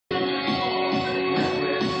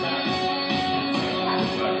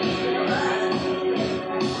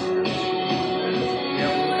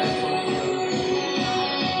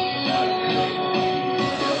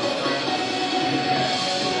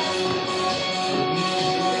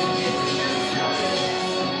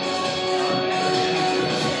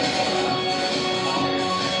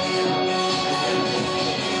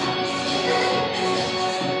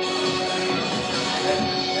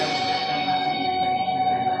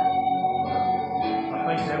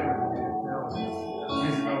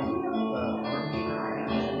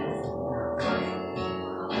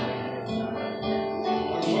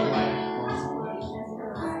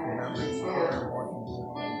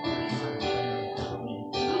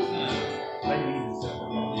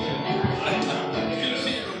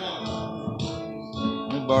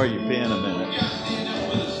borrow your pen a minute?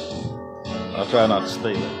 I'll try not to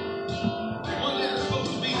steal it.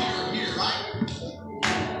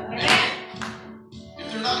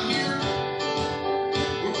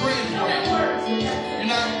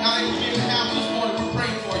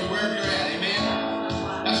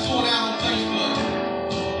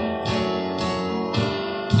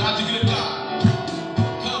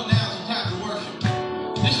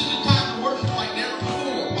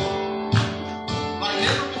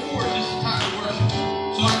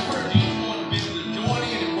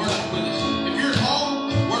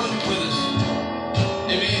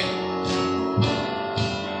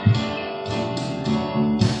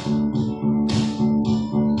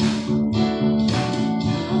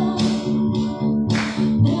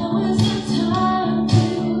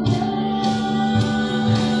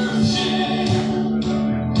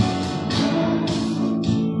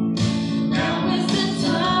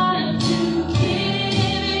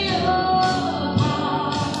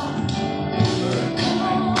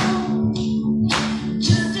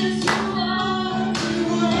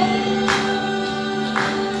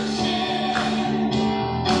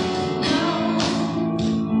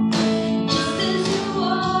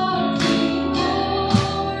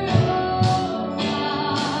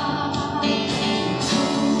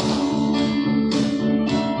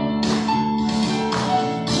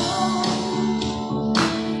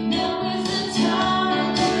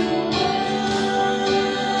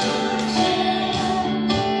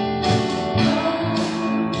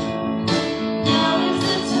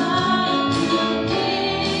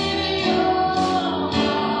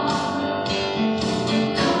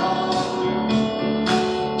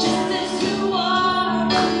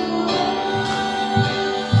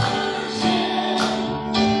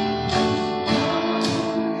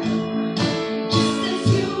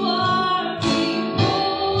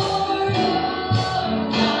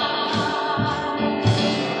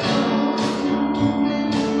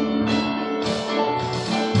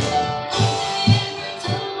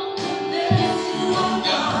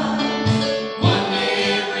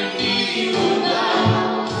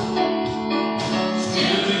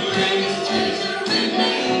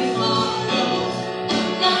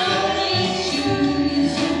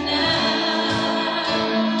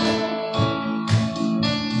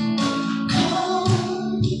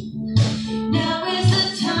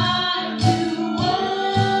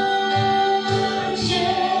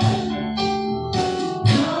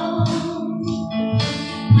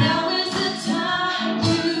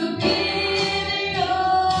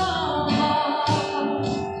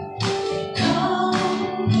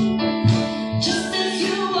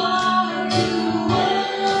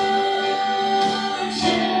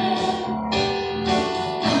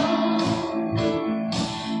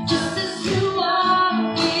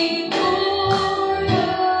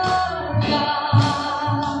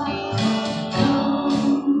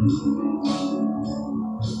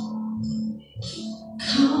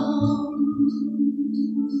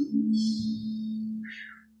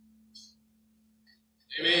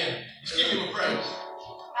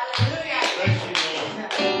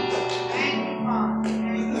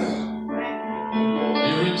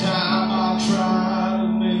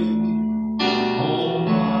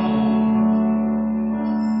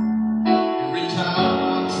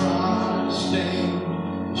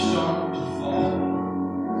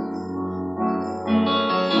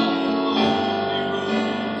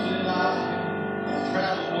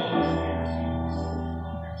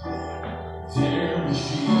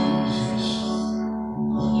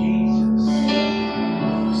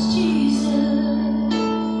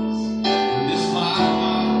 This life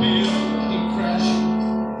I built came crashing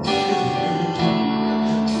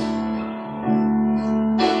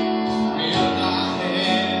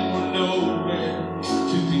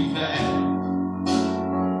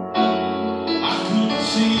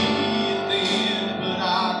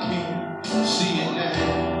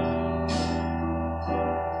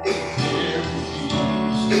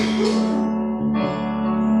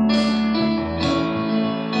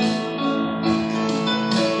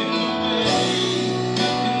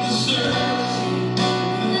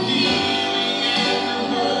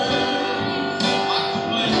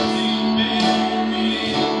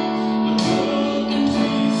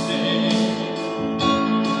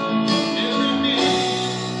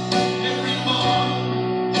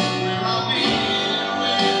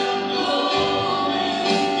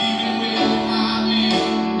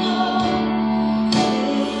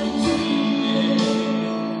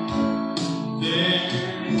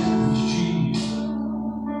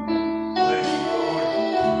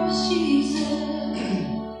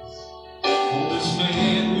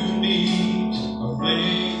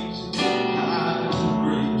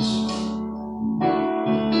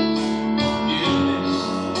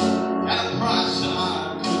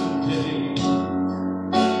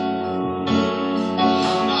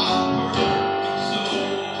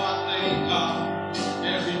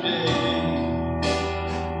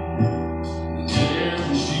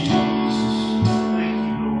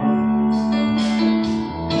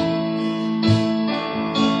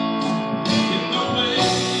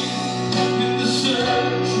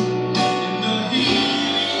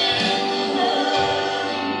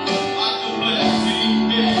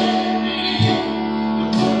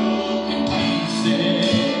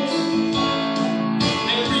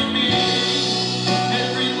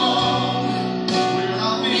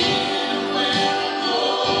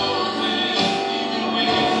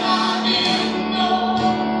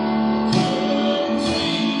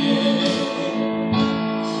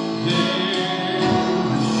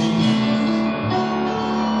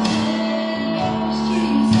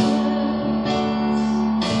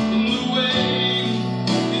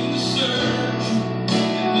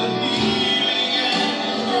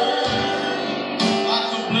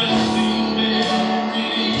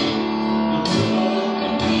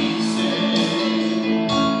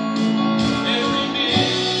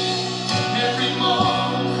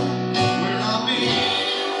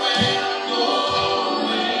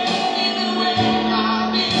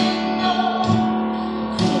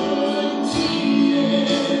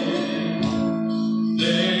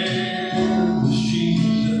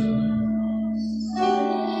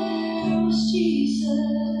Every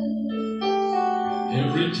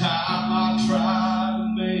time I try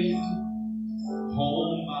to make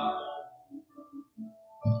home my own,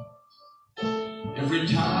 every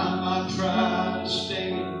time I try to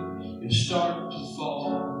stay, you start to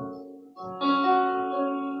fall.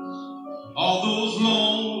 All those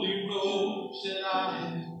lonely roads that I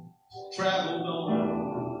have traveled on,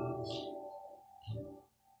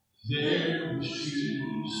 there was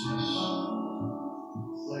Jesus.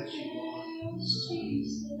 Let you on.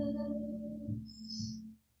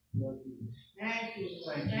 Thank you.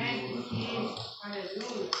 Thank you, Jesus.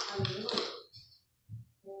 Hallelujah. Hallelujah.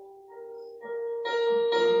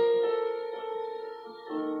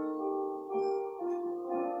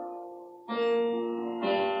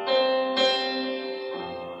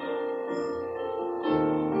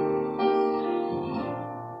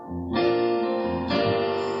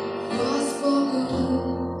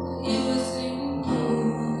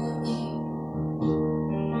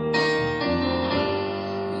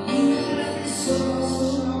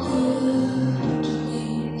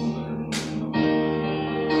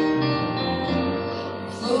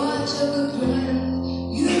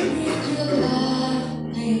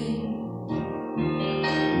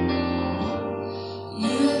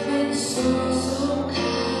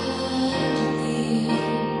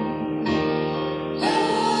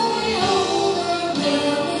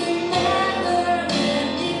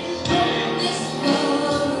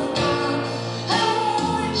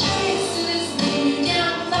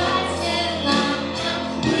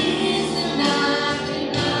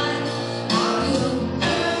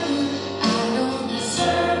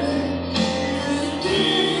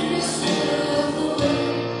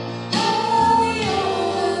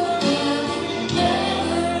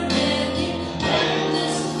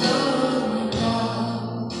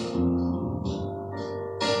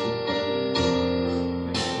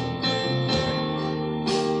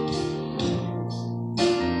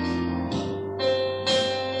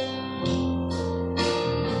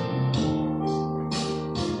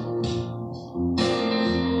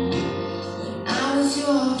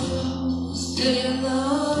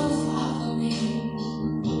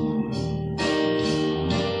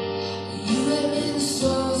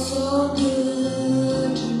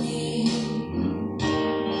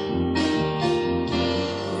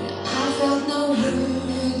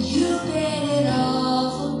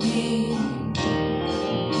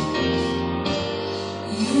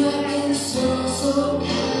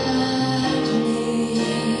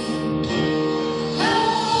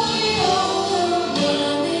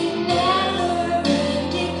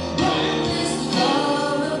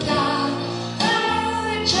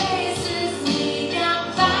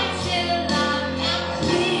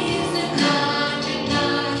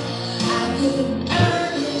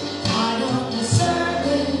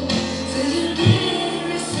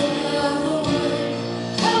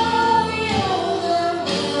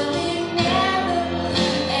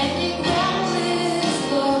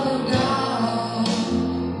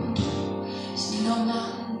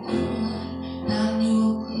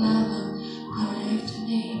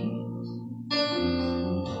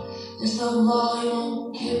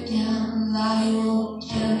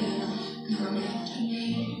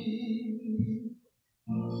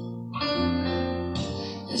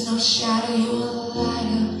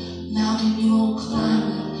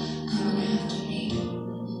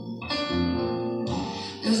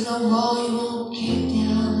 There's no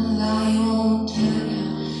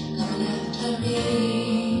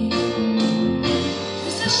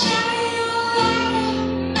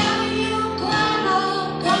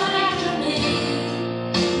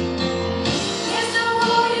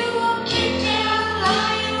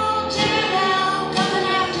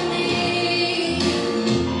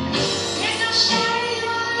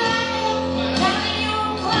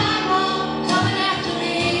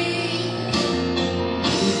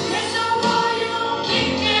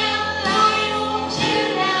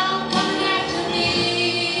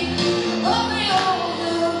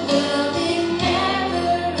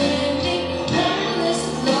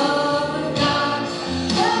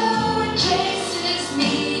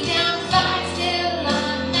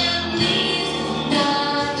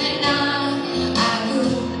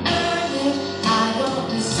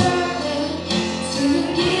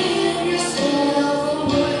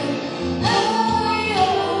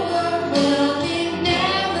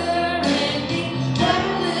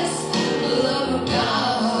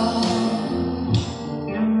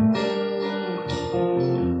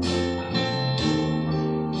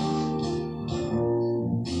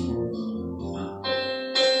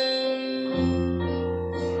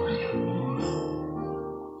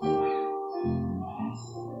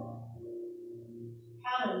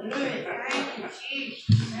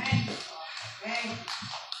Jesus. Thank you, God. Thank you.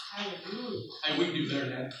 Hallelujah. Hey, we can do better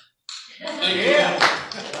than that. Thank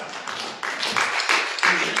you.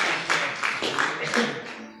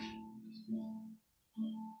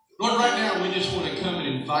 Lord, right now we just want to come and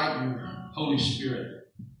invite your Holy Spirit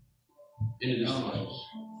into this place.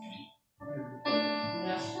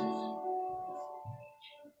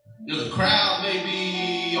 You know, the crowd may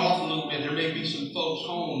be off a little bit. There may be some folks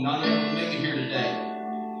home, not able to make it here today.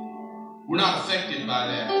 We're not affected by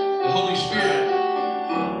that. The Holy Spirit,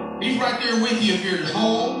 He's right there with you if you're at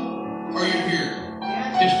home or you're here.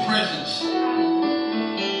 His presence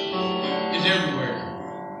is everywhere.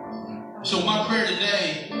 So my prayer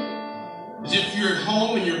today is if you're at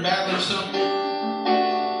home and you're battling something,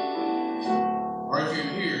 or if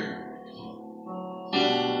you're here,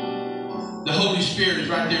 the Holy Spirit is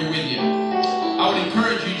right there with you. I would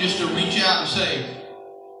encourage you just to reach out and say,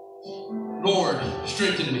 Lord,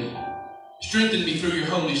 strengthen me. Strengthen me through your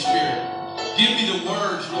Holy Spirit. Give me the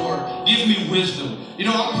words, Lord. Give me wisdom. You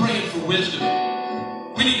know, I'm praying for wisdom.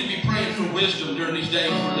 We need to be praying for wisdom during these days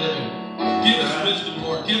we're living. Give us wisdom,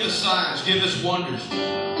 Lord. Give us signs. Give us wonders.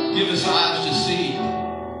 Give us eyes to see.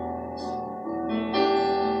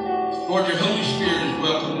 Lord, your Holy Spirit is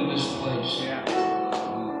welcome in this place.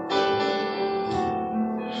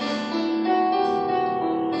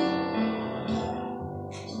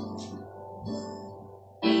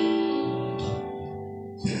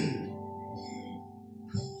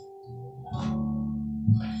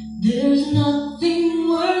 There's nothing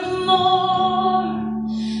worth more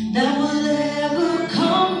that will ever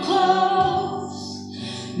come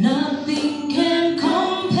close. Nothing can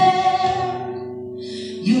compare.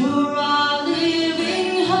 You're our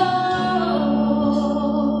living hope.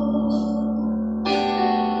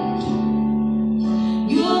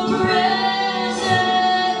 Your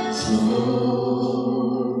presence, Lord.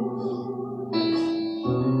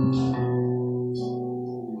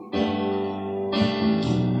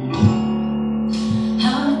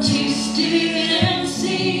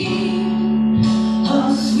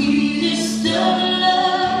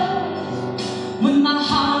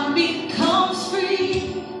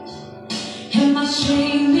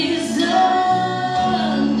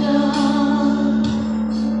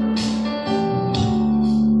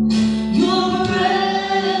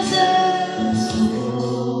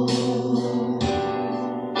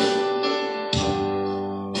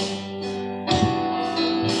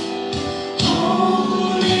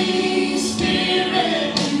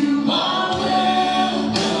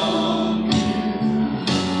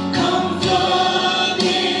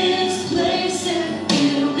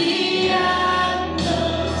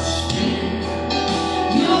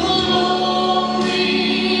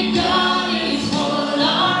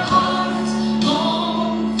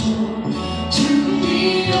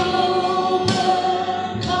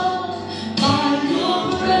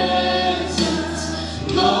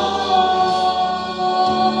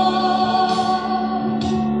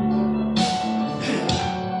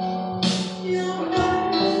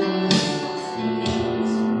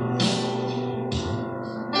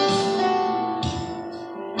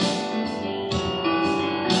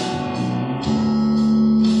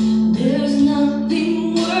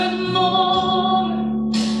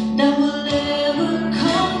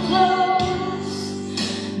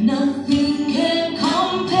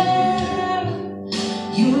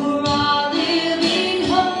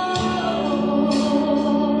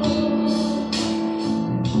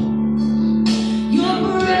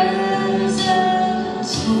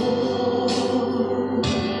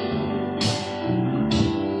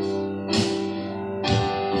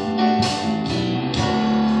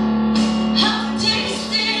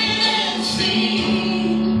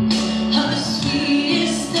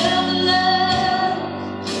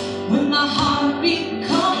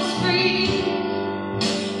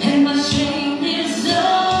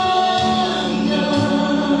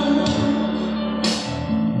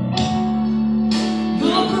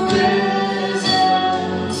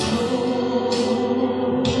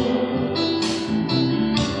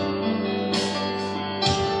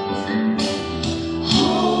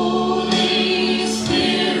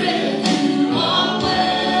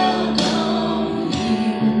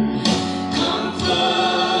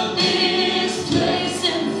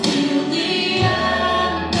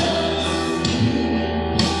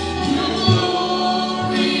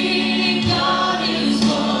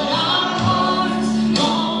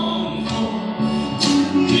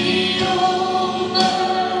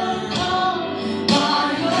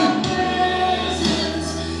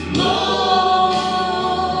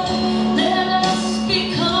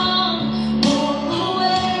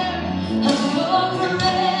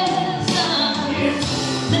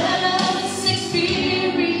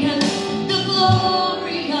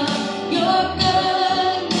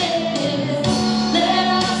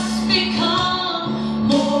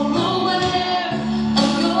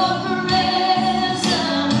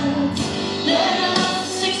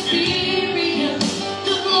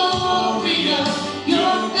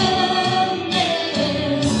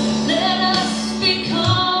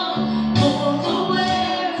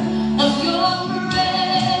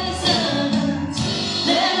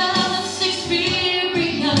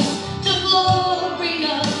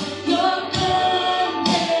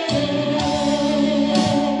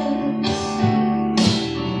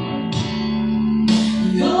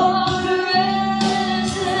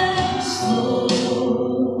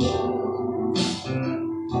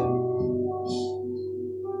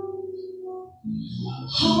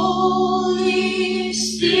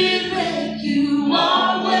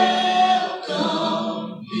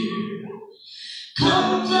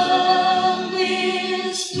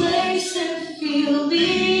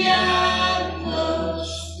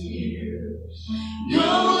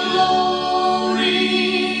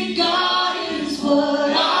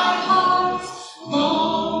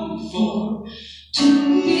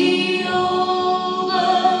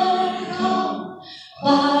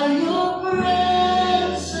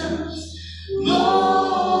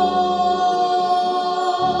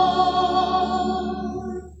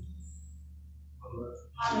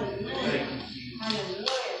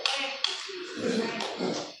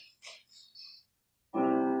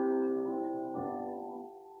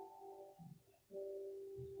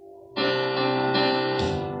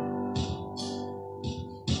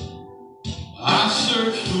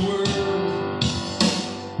 searched the world,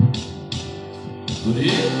 but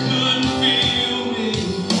it couldn't feel me.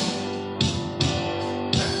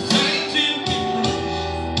 Faint empty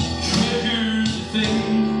place, treasures of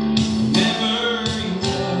things never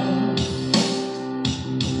enough.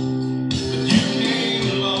 But you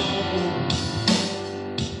came along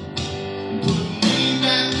and put me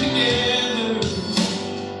back together.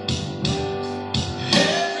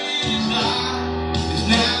 Every desire is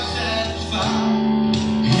now satisfied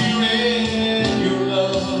here in your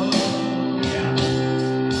love.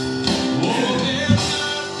 Oh, there's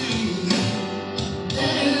nothing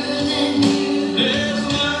Better than you. There's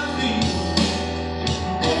nothing,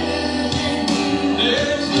 Better than you.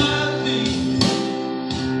 there's nothing,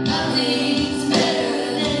 Nothing's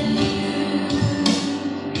better than you.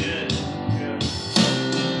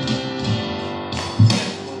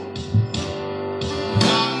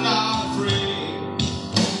 I'm not afraid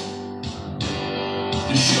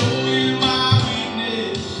to show you my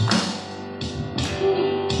weakness,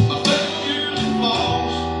 my failures and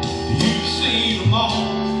flaws. You've seen them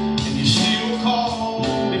all, and you still call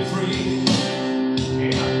me friend.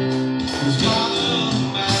 'Cause God of the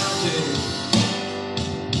mountain,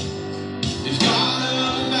 is God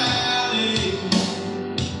of the valley.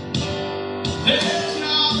 There's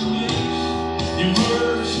not a place your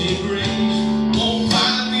mercy and grace won't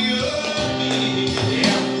find me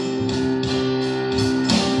again.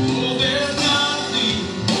 Oh, there's nothing,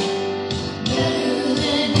 Better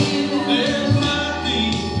than you. there's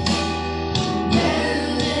nothing,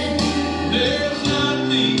 Better than you. there's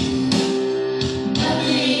nothing.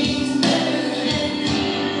 Nothing's better than you.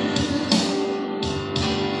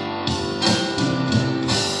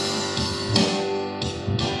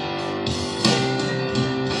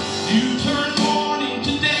 You turn mourning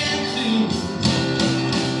to dancing.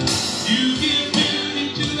 You give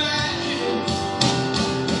beauty to ashes.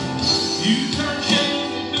 You turn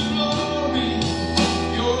shame into glory.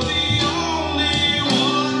 You're the only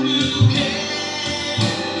one who can.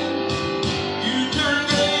 You turn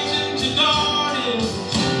grace into gardens.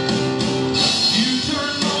 You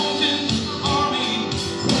turn roads into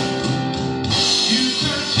armies. You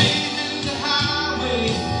turn chains into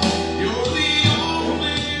highways. You're the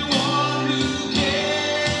only one who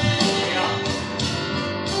can.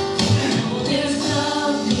 Oh, there's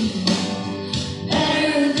nothing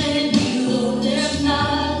better than you. Oh, there's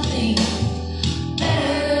nothing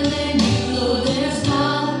better than you. Oh, there's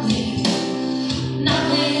nothing.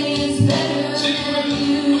 Nothing's better than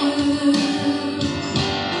you.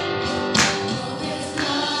 Oh, there's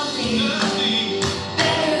nothing Nothing,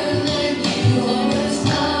 better than you. Oh, there's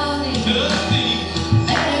nothing nothing.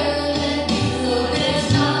 better than you. Oh,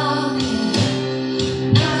 there's nothing.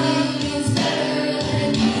 Nothing's better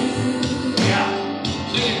than you.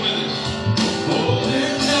 Sing it with us. Oh,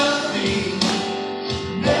 there's nothing,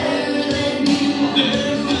 Better than you.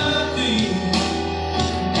 there's nothing,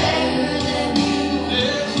 Better than you.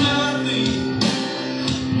 there's nothing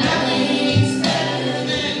Nothing's better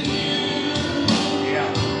than than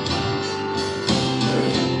you.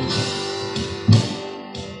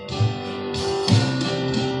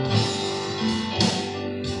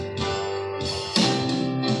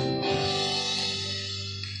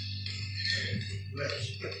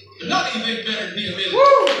 There's not anything better than him, is it?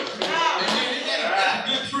 Amen. That's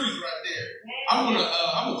good truth right there. I'm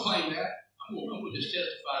gonna claim that. I'm gonna just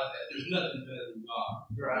testify to that. There's nothing better than God.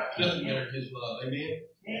 Right. Nothing better than His love. Amen.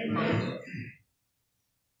 Amen.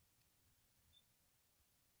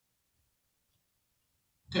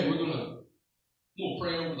 Okay, we're gonna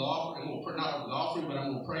pray over the offering. I'm gonna pray not over the offering, but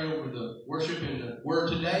I'm gonna pray over the worship and the word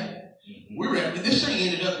today. This thing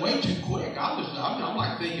ended up way too quick. I'm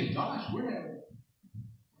like thinking, gosh,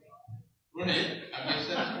 I guess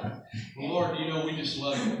that's right. Well, Lord, we just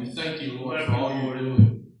love you. We thank you, Lord, for all you're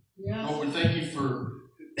doing. Yeah. Lord, we thank you for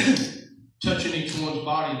touching each one's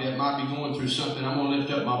body that might be going through something. I'm going to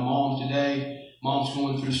lift up my mom today. Mom's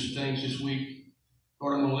going through some things this week.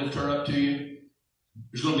 Lord, I'm going to lift her up to you.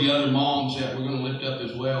 There's going to be other moms that we're going to lift up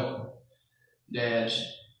as well. Dads.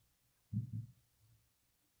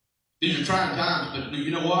 These are trying times, but you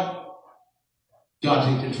know what? God's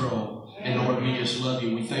in control. And Lord, we just love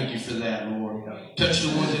you. We thank you for that, Lord. Touch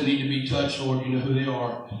the ones that need to be touched, Lord. You know who they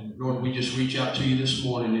are. Lord, we just reach out to you this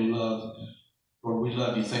morning in love. Lord, we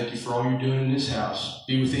love you. Thank you for all you're doing in this house.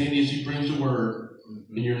 Be with Andy as he brings the word.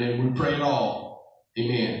 In your name we pray it all.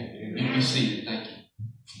 Amen. You be seated. Thank you.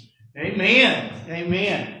 Amen.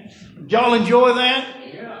 Amen. Did y'all enjoy that?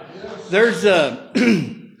 There's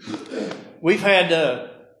we've had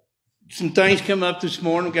some things come up this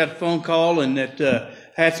morning. We got a phone call and that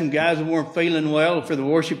had some guys that weren't feeling well for the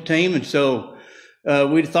worship team, and so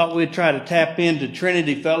we thought we'd try to tap into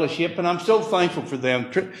Trinity Fellowship, and I'm so thankful for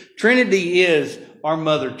them. Trinity is our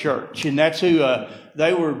mother church, and that's who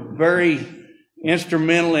they were very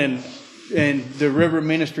instrumental in the River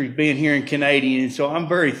Ministries being here in Canadian. And so I'm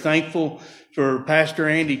very thankful for Pastor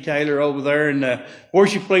Andy Taylor over there, and the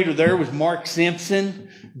worship leader there was Mark Simpson.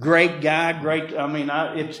 Great guy, great. I mean,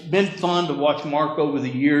 it's been fun to watch Mark over the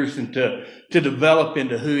years and to develop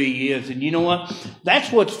into who he is. And you know what?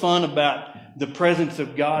 That's what's fun about the presence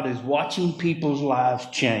of God, is watching people's lives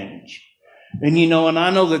change. And you know, and I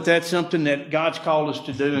know that that's something that God's called us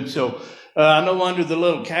to do. And so I know under the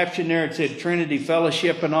little caption there it said Trinity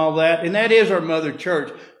Fellowship and all that, and that is our mother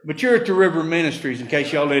church. But you're at the River Ministries, in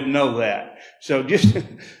case y'all didn't know that. So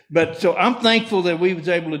so I'm thankful that we was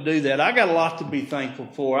able to do that. I got a lot to be thankful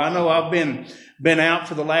for. I know I've been out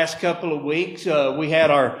for the last couple of weeks. We had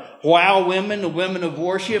our WOW women, the women of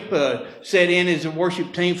worship, set in as a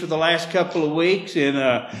worship team for the last couple of weeks,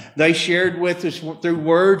 and they shared with us through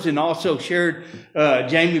words, and also shared.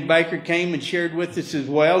 Jamie Baker came and shared with us as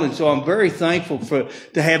well, and so I'm very thankful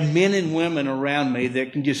to have men and women around me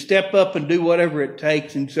that can just step up and do whatever it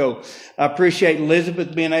takes. And so I appreciate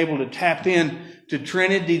Elizabeth being able to tap in to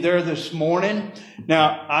Trinity there this morning.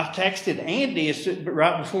 Now, I texted Andy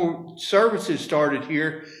right before services started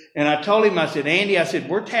here, and I told him, I said, Andy,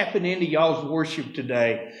 we're tapping into y'all's worship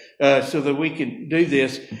today so that we can do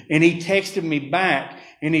this. And he texted me back,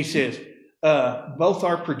 and he says, both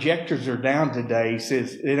our projectors are down today. He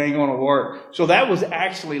says, it ain't going to work. So that was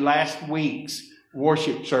actually last week's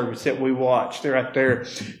worship service that we watched. They're right there.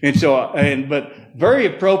 And so, but very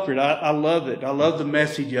appropriate. I love it. I love the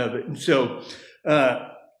message of it. And so,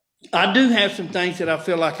 I do have some things that I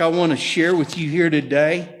feel like I want to share with you here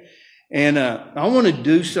today. And, I want to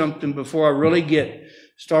do something before I really get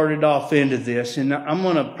started off into this. And I'm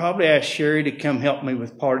going to probably ask Sherry to come help me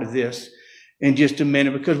with part of this in just a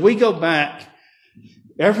minute, because we go back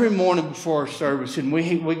every morning before our service, and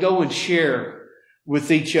we go and share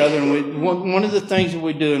with each other. And one of the things that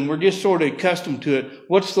we do, and we're just sort of accustomed to it,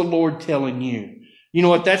 what's the Lord telling you? You know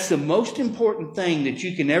what? That's the most important thing that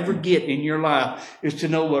you can ever get in your life, is to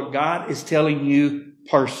know what God is telling you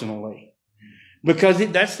personally. Because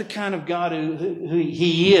that's the kind of God who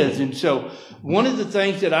He is. And so one of the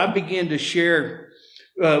things that I began to share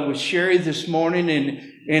with Sherry this morning,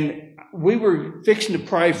 and we were fixing to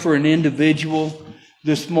pray for an individual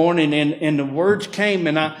this morning, and the words came,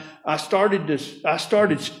 and I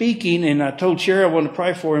started speaking, and I told Sherry I wanted to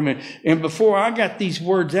pray for him. And before I got these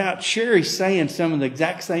words out, Sherry's saying some of the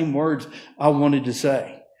exact same words I wanted to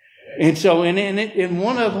say. And so, and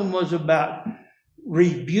one of them was about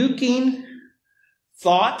rebuking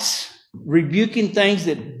thoughts, rebuking things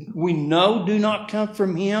that we know do not come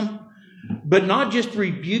from Him, but not just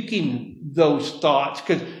rebuking those thoughts.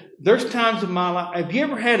 Because there's times in my life, have you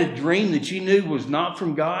ever had a dream that you knew was not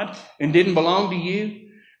from God and didn't belong to you?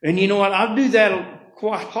 And you know what? I do that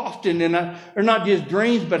quite often, and or not just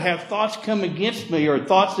dreams, but have thoughts come against me, or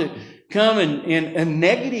thoughts that come and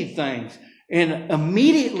negative things. And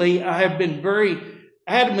immediately I have been very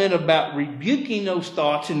adamant about rebuking those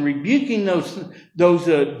thoughts and rebuking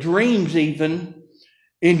those dreams even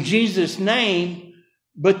in Jesus' name.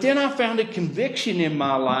 But then I found a conviction in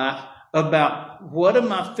my life about what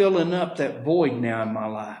am I filling up that void now in my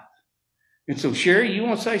life. And so, Sherry, you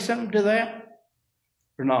want to say something to that?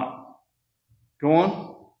 Or not? Go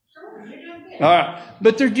on. Sure, you're doing good. All right.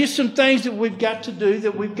 But there's just some things that we've got to do,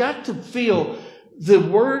 that we've got to feel the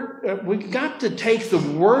Word. We've got to take the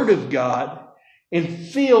Word of God and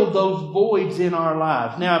fill those voids in our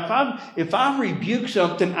lives. Now, if I rebuke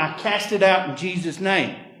something, I cast it out in Jesus'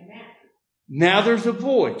 name. Now there's a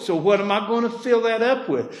void. So what am I going to fill that up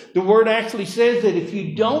with? The Word actually says that if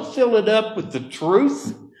you don't fill it up with the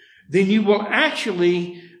truth, then you will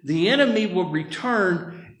actually, the enemy will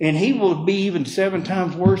return, and he will be even 7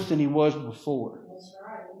 times worse than he was before. That's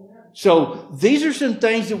right. Yeah. So these are some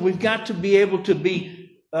things that we've got to be able to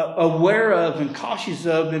be aware of and cautious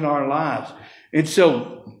of in our lives. And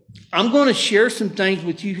so I'm going to share some things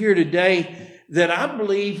with you here today that I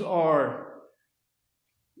believe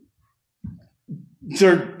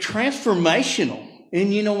they're transformational.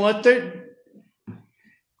 And you know what?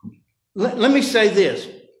 Let me say this.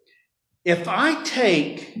 If I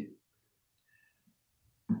take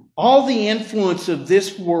all the influence of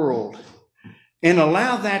this world and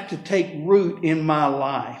allow that to take root in my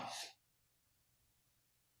life,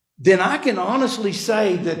 then I can honestly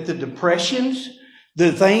say that the depressions,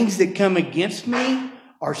 the things that come against me,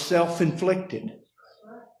 are self-inflicted.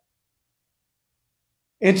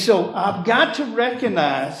 And so I've got to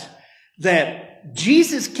recognize that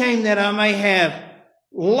Jesus came that I may have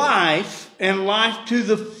life and life to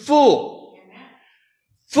the full.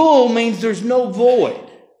 Full means there's no void.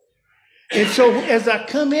 And so as I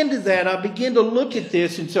come into that, I begin to look at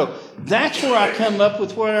this. And so that's where I come up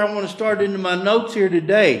with where I want to start into my notes here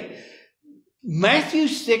today. Matthew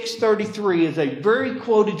 6:33 is a very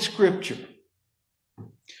quoted scripture.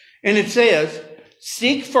 And it says,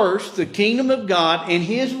 seek first the kingdom of God and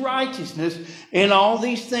his righteousness, and all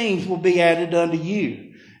these things will be added unto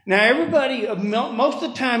you. Now, everybody, most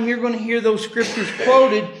of the time you're going to hear those scriptures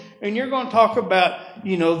quoted, and you're going to talk about,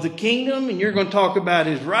 the kingdom, and you're going to talk about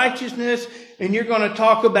his righteousness, and you're going to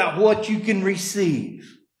talk about what you can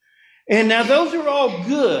receive. And now those are all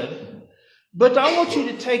good, but I want you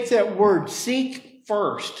to take that word, seek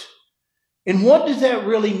first. And what does that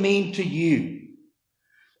really mean to you?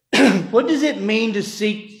 What does it mean to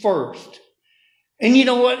seek first? And you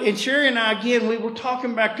know what? And Sherry and I, again, we were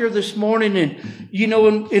talking back there this morning, and,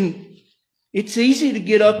 and it's easy to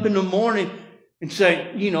get up in the morning and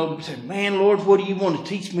say, man, Lord, what do you want to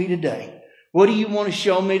teach me today? What do you want to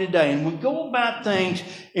show me today? And we go about things,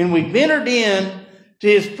 and we've entered in to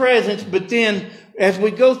his presence, but then as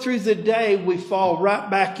we go through the day, we fall right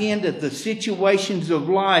back into the situations of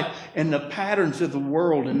life and the patterns of the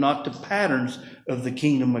world, and not the patterns of the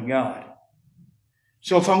kingdom of God.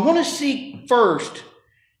 So if I want to seek first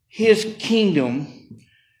his kingdom,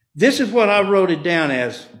 this is what I wrote it down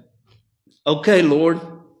as. Okay, Lord,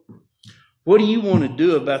 what do you want to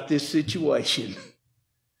do about this situation?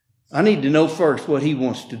 I need to know first what he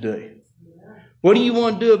wants to do. What do you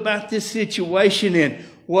want to do about this situation, and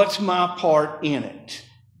what's my part in it?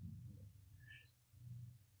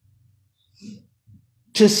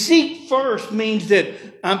 To seek first means that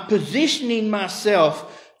I'm positioning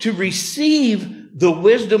myself to receive the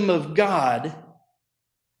wisdom of God,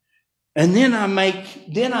 and then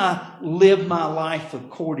I live my life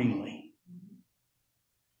accordingly.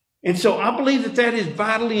 And so I believe that is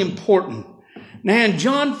vitally important. Now in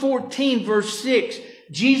John 14 verse 6,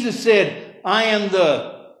 Jesus said, I am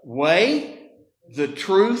the way, the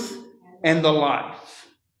truth, and the life.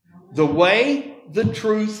 The way, the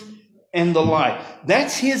truth, and the life.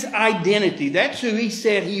 That's his identity. That's who he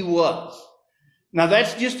said he was. Now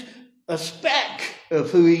that's just a speck of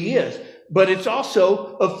who he is, but it's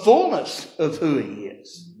also a fullness of who he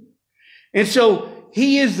is. And so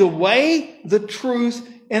he is the way, the truth,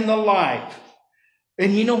 and the life.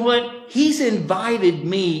 And you know what? He's invited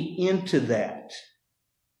me into that.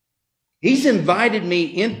 He's invited me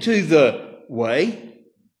into the way,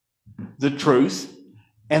 the truth,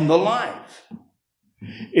 and the life.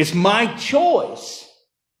 It's my choice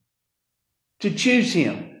to choose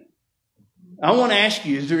him. I want to ask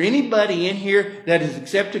you, is there anybody in here that has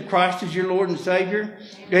accepted Christ as your Lord and Savior?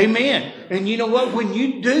 Amen. And you know what? When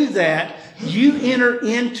you do that, you enter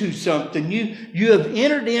into something. You have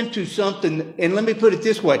entered into something, and let me put it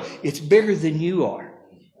this way. It's bigger than you are.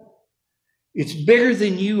 It's bigger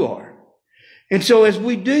than you are. And so as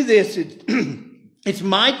we do this, it's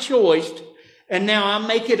my choice, and now I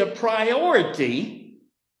make it a priority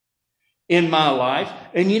in my life.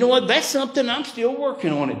 And you know what? That's something I'm still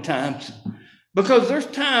working on at times. Because there's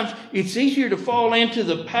times it's easier to fall into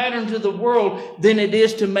the patterns of the world than it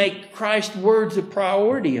is to make Christ's words a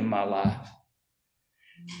priority in my life.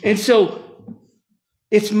 And so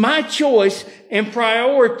it's my choice and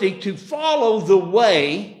priority to follow the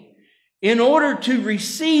way in order to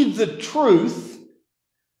receive the truth.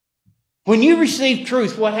 When you receive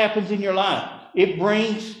truth, what happens in your life? It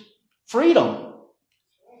brings freedom.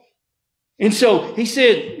 And so he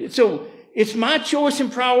said, it's my choice and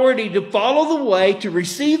priority to follow the way, to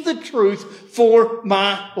receive the truth for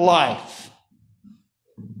my life.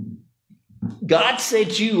 God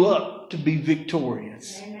set you up to be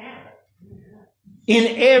victorious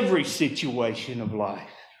in every situation of life.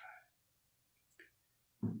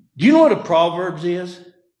 Do you know what a Proverbs is?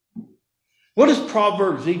 What does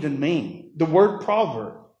Proverbs even mean? The word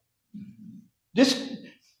proverb.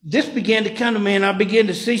 This began to kind of, I began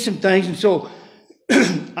to see some things, and so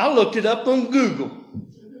I looked it up on Google.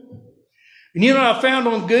 And you know what I found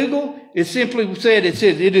on Google? It simply said,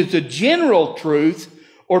 it is a general truth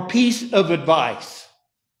or piece of advice.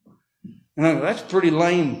 And I go, that's pretty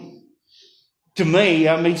lame to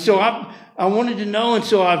me. So I wanted to know, and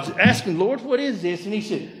so I was asking, Lord, what is this? And he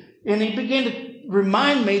said, and he began to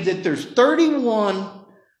remind me that there's 31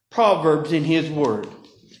 Proverbs in his word.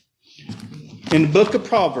 In the book of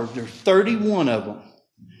Proverbs, there's 31 of them.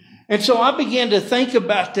 And so I began to think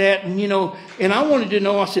about that, and and I wanted to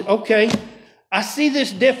know, I said, okay, I see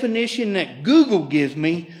this definition that Google gives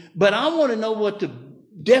me, but I want to know what the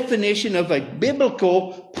definition of a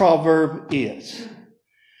biblical proverb is.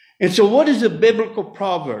 And so what is a biblical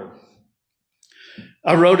proverb?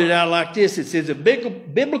 I wrote it out like this. It says,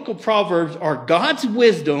 biblical proverbs are God's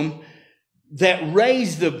wisdom that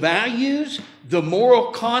raise the values, the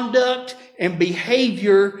moral conduct and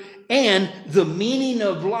behavior, and the meaning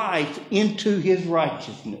of life into his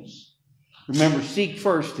righteousness. Remember, seek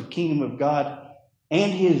first the kingdom of God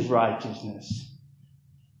and his righteousness,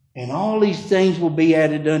 and all these things will be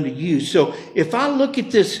added unto you. So if I look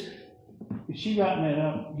at this, is she writing that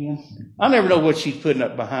up again? I never know what she's putting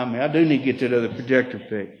up behind me. I do need to get that other projector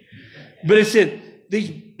fixed. But it said,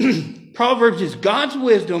 these Proverbs is God's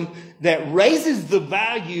wisdom that raises the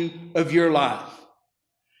value of your life.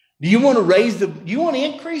 Do you want to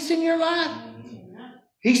increase in your life?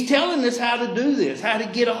 He's telling us how to do this, how to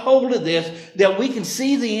get a hold of this, that we can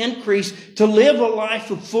see the increase to live a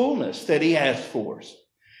life of fullness that he has for us.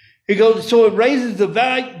 He goes, so it raises the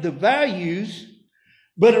values,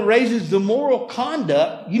 but it raises the moral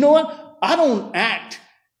conduct. You know what? I don't act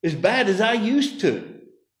as bad as I used to.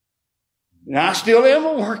 Now, I still am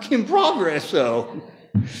a work in progress, though.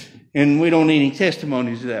 And we don't need any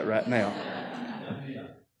testimonies of that right now.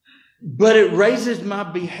 But it raises my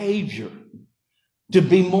behavior to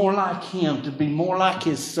be more like him, to be more like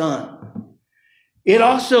his son.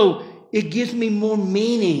 It gives me more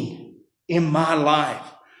meaning in my life.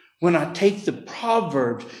 When I take the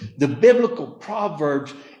Proverbs, the biblical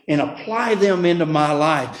Proverbs, and apply them into my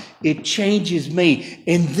life, it changes me.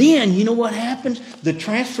 And then, you know what happens? The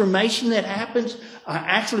transformation that happens, I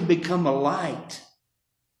actually become a light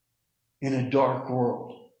in a dark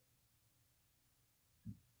world.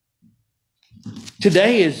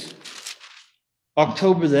 Today is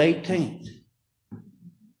October the 18th.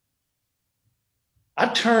 I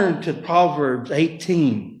turned to Proverbs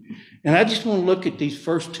 18, and I just want to look at these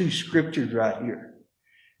first two scriptures right here.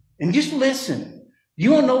 And just listen.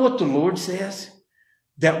 You want to know what the Lord says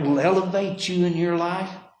that will elevate you in your life?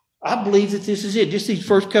 I believe that this is it. Just these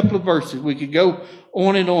first couple of verses. We could go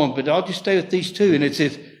on and on, but I'll just stay with these two. And it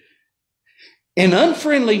says, an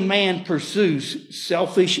unfriendly man pursues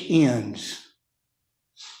selfish ends.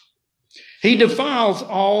 He defiles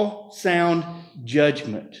all sound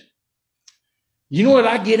judgment. You know what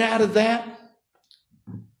I get out of that?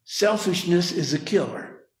 Selfishness is a killer.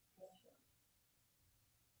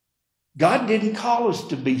 God didn't call us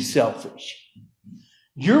to be selfish.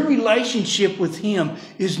 Your relationship with him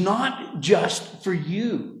is not just for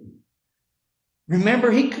you.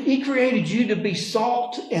 Remember, he created you to be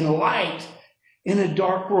salt and light in a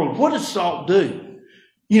dark world. What does salt do?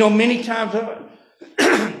 You know, many times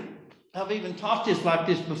I've even taught this like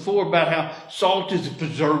this before about how salt is a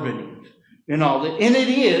preservative and all that. And it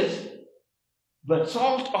is, but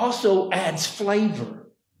salt also adds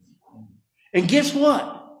flavor. And guess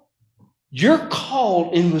what? You're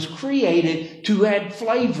called and was created to add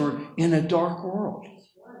flavor in a dark world.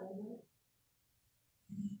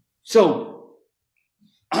 So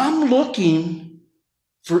I'm looking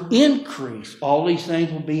for increase. All these things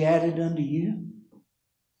will be added unto you.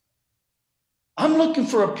 I'm looking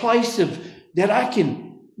for a place that I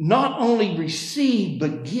can not only receive,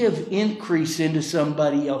 but give increase into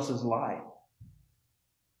somebody else's life.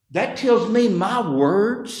 That tells me my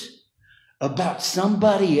words about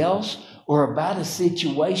somebody else or about a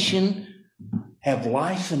situation have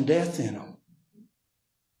life and death in them.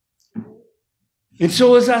 And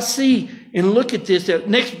so as I see and look at this, that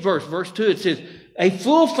next verse, verse 2, it says, a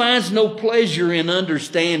fool finds no pleasure in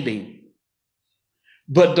understanding,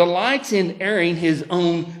 but delights in airing his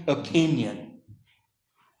own opinion.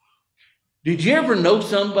 Did you ever know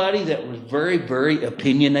somebody that was very, very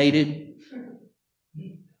opinionated?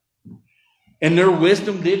 And their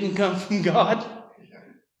wisdom didn't come from God?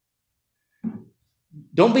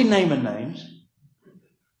 Don't be naming names.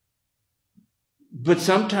 But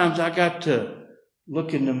sometimes I got to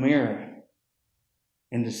look in the mirror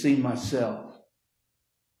and to see myself.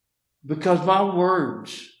 Because my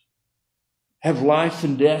words have life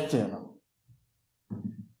and death in them.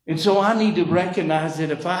 And so I need to recognize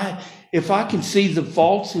that if I can see the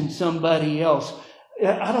faults in somebody else,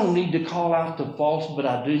 I don't need to call out the faults, but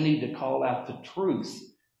I do need to call out the truth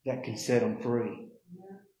that can set them free.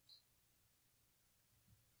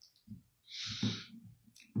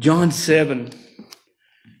 John 7,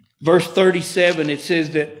 verse 37, it says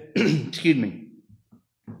that, excuse me,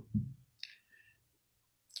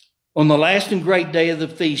 on the last and great day of the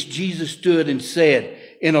feast, Jesus stood and said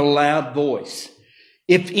in a loud voice,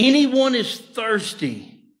 if anyone is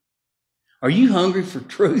thirsty, are you hungry for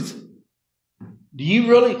truth? Do you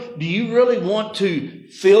really want to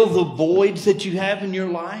fill the voids that you have in your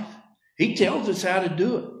life? He tells us how to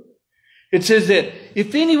do it. It says that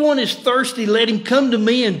if anyone is thirsty, let him come to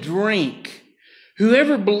me and drink.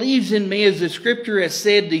 Whoever believes in me, as the scripture has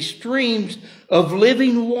said, these streams of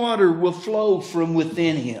living water will flow from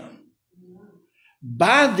within him.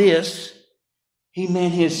 By this, he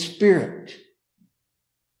meant his spirit.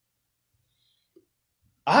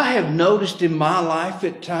 I have noticed in my life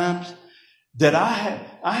at times that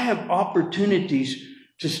I have opportunities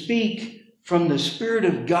to speak from the Spirit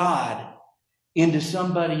of God into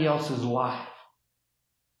somebody else's life.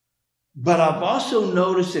 But I've also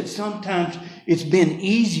noticed that sometimes it's been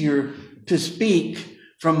easier to speak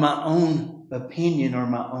from my own opinion or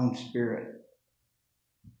my own spirit,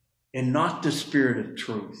 and not the Spirit of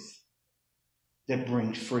truth that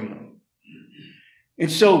brings freedom.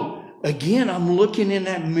 And so, again, I'm looking in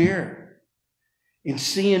that mirror and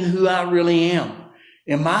seeing who I really am.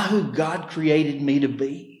 Am I who God created me to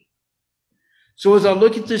be? So as I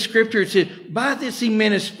look at this scripture, it says, by this he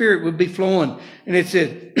meant his spirit would be flowing. And it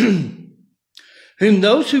said, whom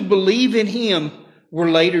those who believe in him were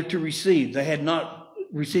later to receive. They had not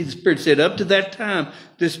received the Spirit. It said up to that time,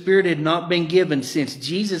 the Spirit had not been given since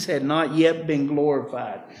Jesus had not yet been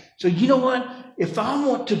glorified. So you know what? If I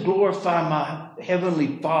want to glorify my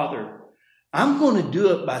Heavenly Father, I'm going to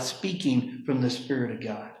do it by speaking from the Spirit of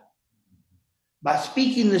God. By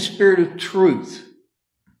speaking the Spirit of truth.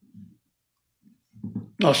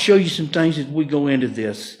 I'll show you some things as we go into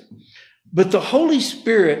this. But the Holy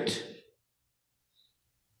Spirit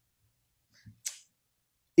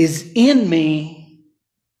is in me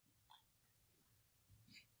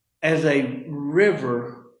as a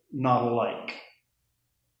river, not a lake.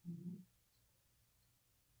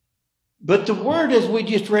 But the word, as we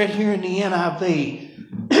just read here in the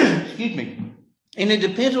NIV, excuse me, and it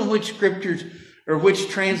depends on which scriptures or which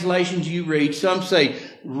translations you read. Some say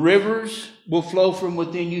rivers will flow from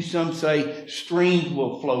within you. Some say streams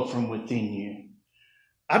will flow from within you.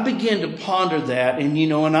 I began to ponder that, and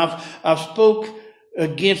and I've spoke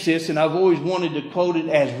against this, and I've always wanted to quote it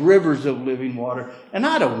as rivers of living water. And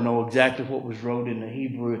I don't know exactly what was wrote in the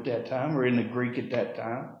Hebrew at that time or in the Greek at that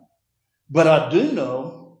time. But I do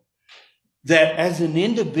know that as an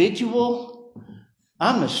individual,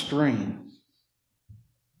 I'm a stream.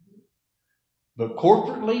 But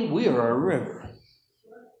corporately, we are a river.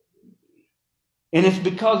 And it's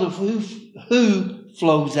because of who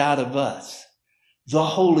flows out of us. The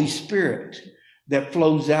Holy Spirit that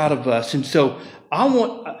flows out of us. And so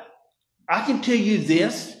I can tell you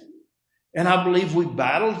this, and I believe we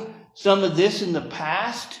battled some of this in the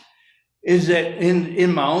past, is that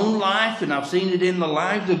in my own life, and I've seen it in the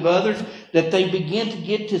lives of others, that they begin to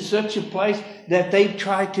get to such a place that they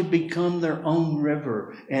try to become their own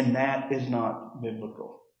river, and that is not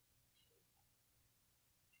biblical.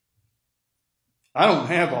 I don't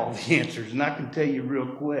have all the answers, and I can tell you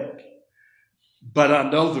real quick, but I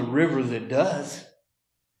know the river that does.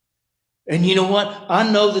 And you know what? I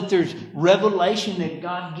know that there's revelation that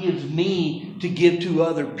God gives me to give to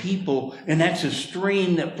other people, and that's a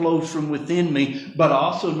stream that flows from within me. But I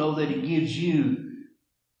also know that He gives you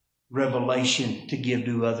revelation to give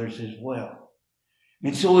to others as well.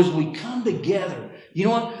 And so as we come together, you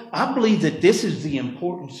know what? I believe that this is the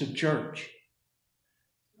importance of church.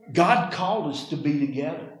 God called us to be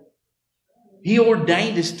together. He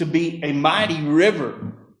ordained us to be a mighty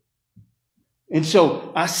river. And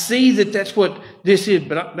so I see that that's what this is,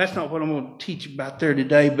 but that's not what I'm going to teach about there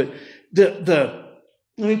today. But let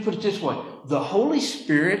me put it this way. The Holy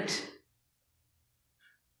Spirit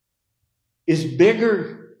is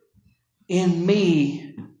bigger in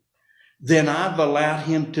me than I've allowed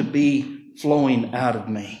Him to be flowing out of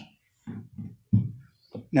me.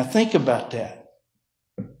 Now think about that.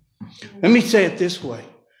 Let me say it this way.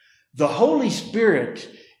 The Holy Spirit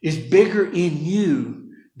is bigger in you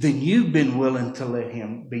than you've been willing to let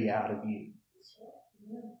Him be out of you.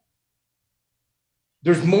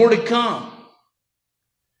 There's more to come.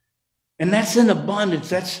 And that's in abundance.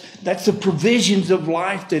 That's the provisions of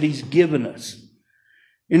life that He's given us.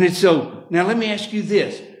 And it's so, now let me ask you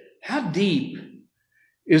this. How deep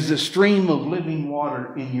is the stream of living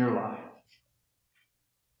water in your life?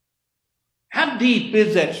 How deep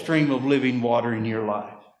is that stream of living water in your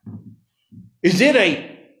life? Is it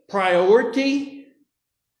a priority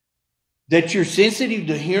that you're sensitive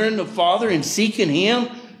to hearing the Father and seeking Him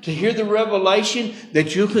to hear the revelation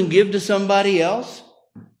that you can give to somebody else?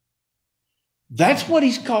 That's what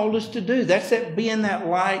He's called us to do. That's that being that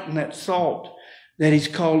light and that salt that He's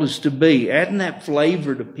called us to be, adding that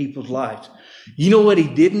flavor to people's lives. You know what He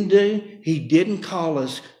didn't do? He didn't call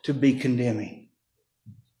us to be condemning.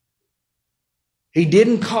 He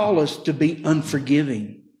didn't call us to be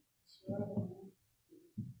unforgiving.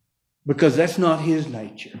 because that's not his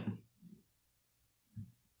nature.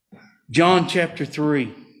 John chapter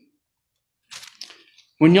 3.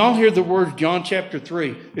 When y'all hear the words John chapter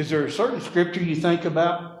 3, is there a certain scripture you think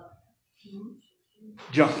about?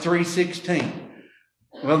 John 3:16.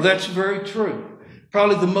 Well, that's very true.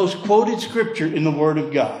 Probably the most quoted scripture in the Word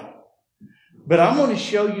of God. But I'm going to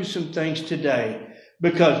show you some things today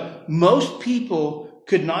because most people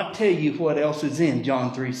could not tell you what else is in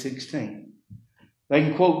John 3:16. They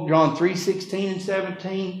can quote John 3:16 and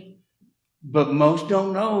 17, but most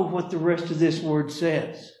don't know what the rest of this word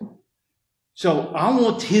says. So I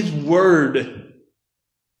want his word,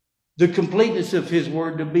 the completeness of his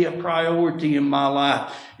word, to be a priority in my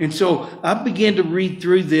life. And so I began to read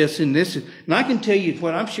through this, and I can tell you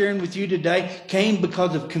what I'm sharing with you today came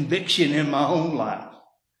because of conviction in my own life.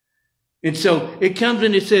 And so it comes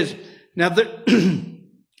and it says, now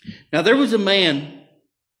there was a man,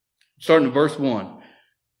 starting in verse 1,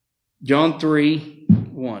 John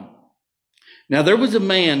 3:1. Now there was a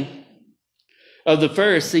man of the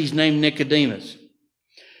Pharisees named Nicodemus.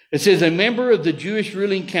 It says, a member of the Jewish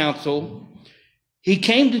ruling council. He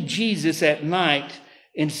came to Jesus at night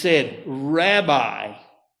and said, Rabbi,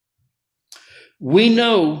 we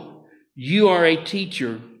know you are a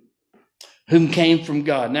teacher whom came from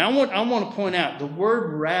God. Now I want to point out the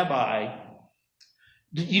word rabbi.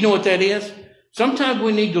 You know what that is? Sometimes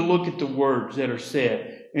we need to look at the words that are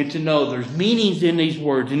said and to know there's meanings in these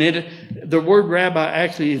words. And the word rabbi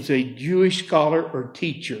actually is a Jewish scholar or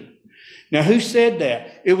teacher. Now, who said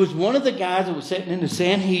that? It was one of the guys that was sitting in the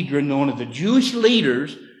Sanhedrin, one of the Jewish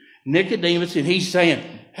leaders, Nicodemus, and he's saying,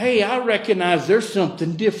 hey, I recognize there's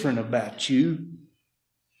something different about you.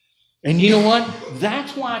 And you know what?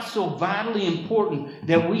 That's why it's so vitally important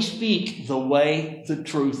that we speak the way, the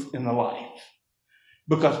truth, and the life.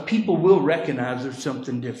 Because people will recognize there's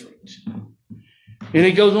something different. And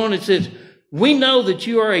it goes on, it says, we know that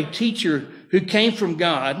you are a teacher who came from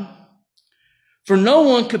God, for no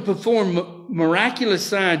one could perform miraculous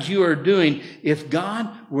signs you are doing if God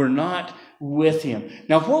were not with him.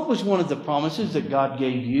 Now, what was one of the promises that God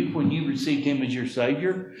gave you when you received him as your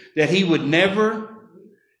Savior? That he would never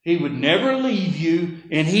leave you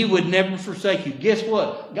and he would never forsake you. Guess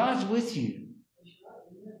what? God's with you.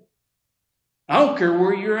 I don't care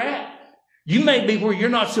where you're at. You may be where you're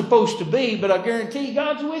not supposed to be, but I guarantee you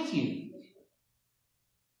God's with you.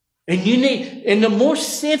 And the more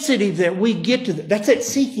sensitive that we get to that, that's that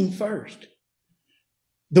seeking first.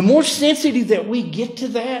 The more sensitive that we get to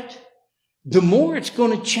that, the more it's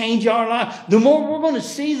going to change our life. The more we're going to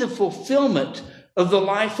see the fulfillment of the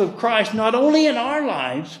life of Christ, not only in our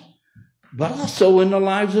lives, but also in the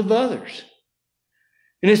lives of others.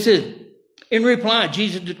 And it says, in reply,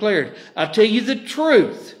 Jesus declared, I tell you the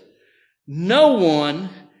truth. No one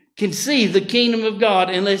can see the kingdom of God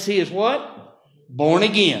unless he is what? Born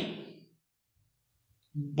again.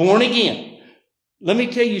 Born again. Let me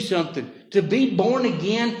tell you something. To be born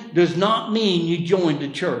again does not mean you joined a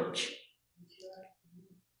church.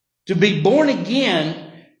 To be born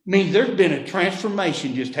again means there's been a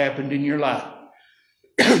transformation just happened in your life.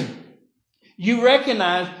 You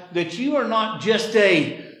recognize that you are not just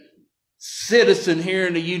a citizen here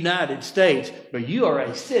in the United States, but you are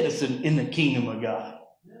a citizen in the kingdom of God.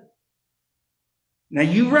 Now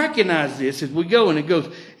you recognize this as we go, and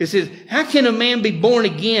it says, how can a man be born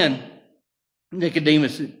again?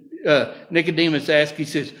 Nicodemus asked, he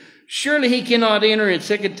says, surely he cannot enter a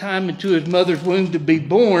second time into his mother's womb to be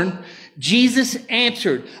born. Jesus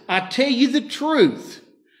answered, I tell you the truth.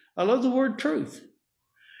 I love the word truth.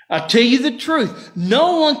 I tell you the truth.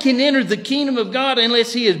 No one can enter the kingdom of God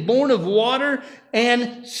unless he is born of water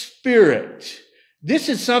and spirit. This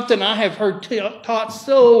is something I have heard taught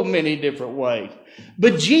so many different ways.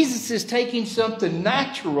 But Jesus is taking something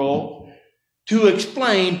natural to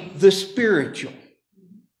explain the spiritual.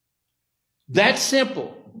 That's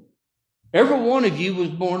simple. Every one of you was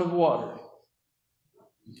born of water.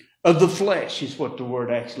 Of the flesh is what the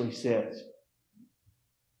word actually says.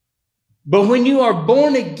 But when you are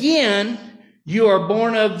born again, you are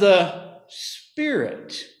born of the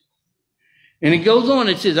Spirit. And it goes on,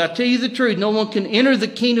 it says, I tell you the truth, no one can enter the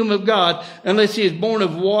kingdom of God unless he is born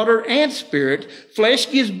of water and spirit.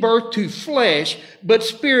 Flesh gives birth to flesh, but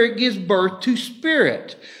spirit gives birth to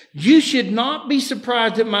spirit. You should not be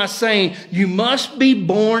surprised at my saying, you must be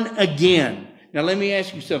born again. Now let me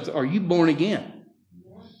ask you something. Are you born again?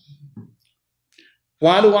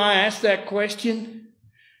 Why do I ask that question?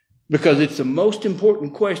 Because it's the most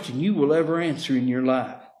important question you will ever answer in your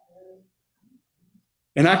life.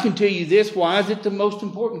 And I can tell you this, why is it the most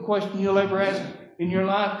important question you'll ever ask in your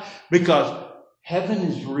life? Because heaven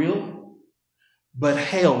is real. but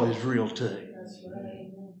hell is real too. That's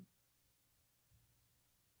right.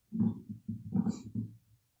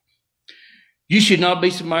 You should not be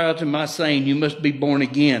surprised at my saying you must be born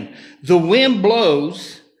again. The wind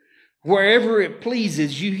blows wherever it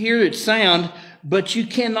pleases. You hear its sound, but you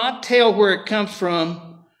cannot tell where it comes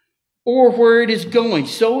from or where it is going.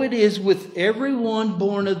 So it is with everyone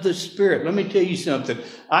born of the Spirit. Let me tell you something.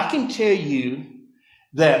 I can tell you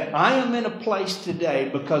that I am in a place today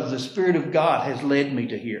because the Spirit of God has led me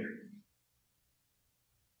to here.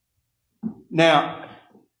 Now,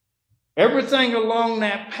 everything along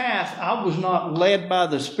that path, I was not led by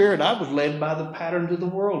the Spirit. I was led by the patterns of the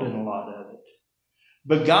world in a lot of it.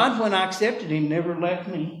 But God, when I accepted Him, never left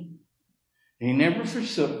me. He never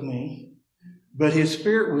forsook me. But His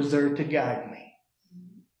Spirit was there to guide me.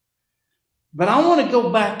 But I want to go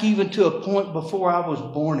back even to a point before I was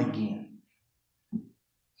born again.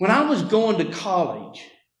 When I was going to college,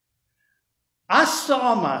 I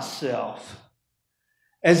saw myself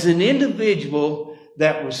as an individual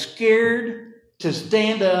that was scared to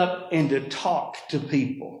stand up and to talk to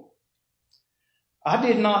people. I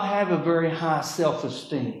did not have a very high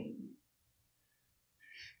self-esteem.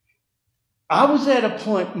 I was at a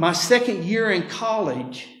point, my second year in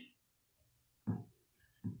college,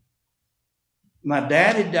 my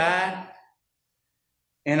dad had died,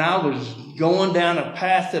 and I was going down a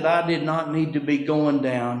path that I did not need to be going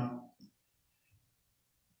down.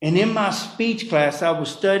 And in my speech class, I was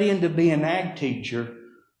studying to be an ag teacher.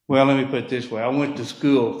 Well, let me put it this way. I went to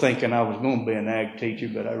school thinking I was going to be an ag teacher,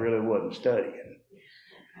 but I really wasn't studying,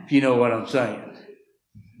 if you know what I'm saying.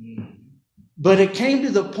 But it came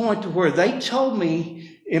to the point to where they told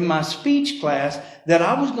me in my speech class that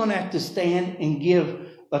I was going to have to stand and give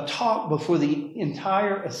a talk before the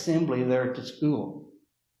entire assembly there at the school.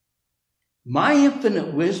 My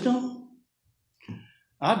infinite wisdom,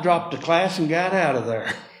 I dropped the class and got out of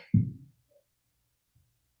there.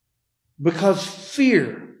 Because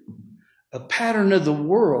fear, a pattern of the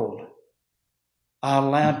world, I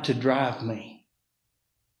allowed to drive me.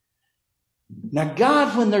 Now,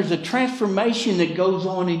 God, when there's a transformation that goes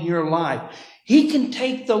on in your life, He can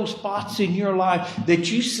take those spots in your life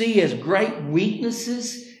that you see as great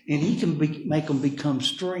weaknesses, and He can make them become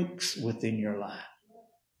strengths within your life.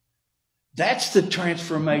 That's the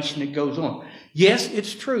transformation that goes on. Yes,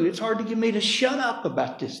 it's true. It's hard to get me to shut up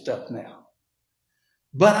about this stuff now.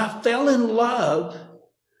 But I fell in love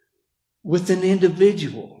with an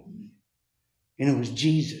individual, and it was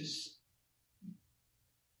Jesus.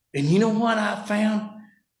 And you know what I found?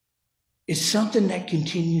 It's something that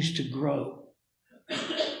continues to grow.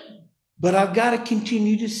 But I've got to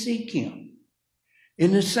continue to seek Him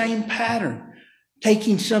in the same pattern,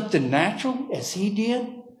 taking something natural as He did.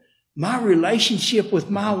 My relationship with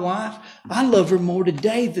my wife, I love her more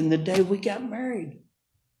today than the day we got married.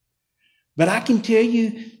 But I can tell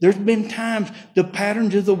you, there's been times the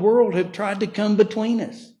patterns of the world have tried to come between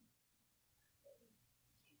us.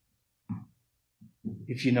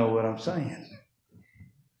 If you know what I'm saying.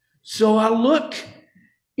 So I look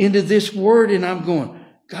into this word and I'm going,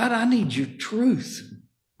 God, I need your truth.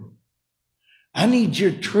 I need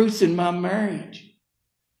your truth in my marriage.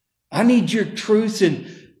 I need your truth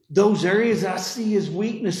in those areas I see as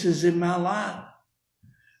weaknesses in my life.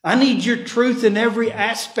 I need your truth in every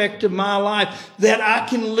aspect of my life that I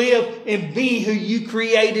can live and be who you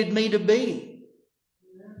created me to be.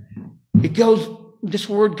 This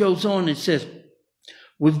word goes on, it says,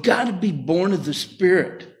 we've got to be born of the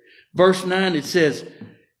Spirit. Verse 9, it says,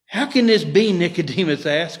 how can this be? Nicodemus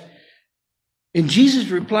asked. And Jesus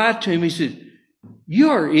replied to him, He said, you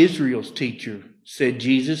are Israel's teacher, said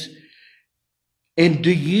Jesus. And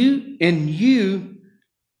do you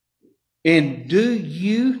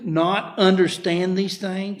not understand these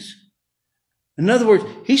things? In other words,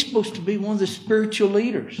 He's supposed to be one of the spiritual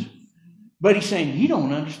leaders. But He's saying, you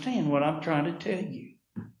don't understand what I'm trying to tell you.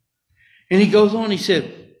 And He goes on, He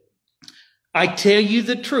said, I tell you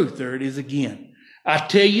the truth. There it is again. I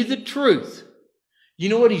tell you the truth. You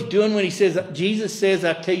know what He's doing when He says, Jesus says,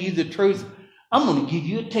 I tell you the truth? I'm going to give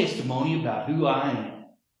you a testimony about who I am.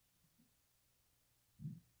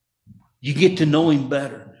 You get to know Him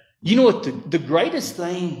better. You know what? The greatest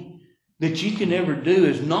thing that you can ever do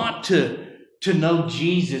is not to know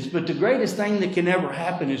Jesus, but the greatest thing that can ever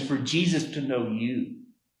happen is for Jesus to know you.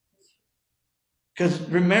 Because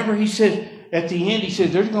remember, He said, at the end, He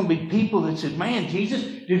said, there's going to be people that said, man, Jesus,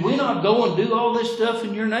 did we not go and do all this stuff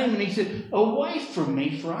in your name? And He said, away from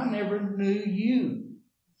me, for I never knew you.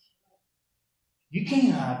 You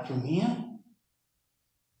can't hide from Him.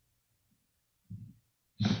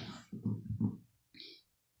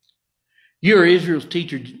 You're Israel's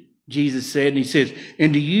teacher, Jesus said, and he says,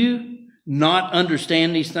 and do you not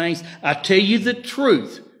understand these things? I tell you the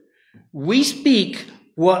truth. We speak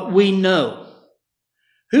what we know.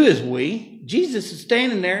 Who is we? Jesus is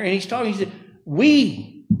standing there and he's talking. He said,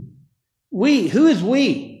 we. Who is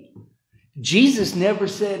we? Jesus never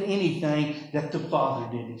said anything that the Father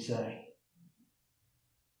didn't say.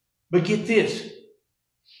 But get this.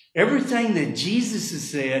 Everything that Jesus has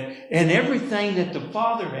said and everything that the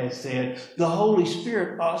Father has said, the Holy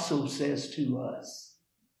Spirit also says to us.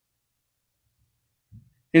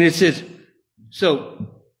 And it says,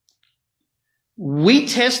 so we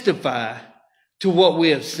testify to what we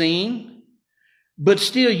have seen, but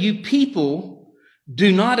still you people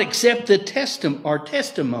do not accept our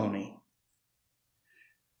testimony.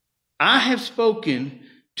 I have spoken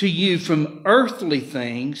to you from earthly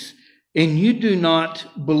things, and you do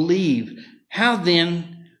not believe. How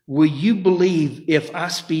then will you believe if I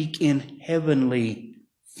speak in heavenly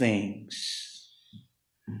things?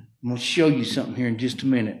 I'm going to show you something here in just a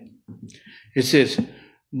minute. It says,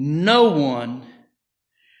 no one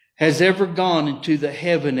has ever gone into the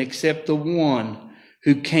heaven except the one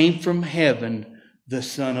who came from heaven, the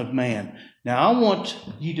Son of Man. Now, I want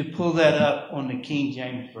you to pull that up on the King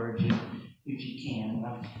James Version, if you can.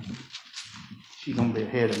 She's going to be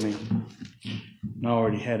ahead of me. I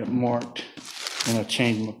already had it marked, and I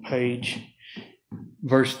changed my page.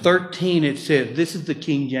 Verse 13, it says, this is the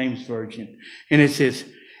King James Version, and it says,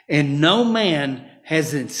 and no man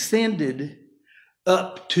has ascended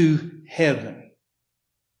up to heaven,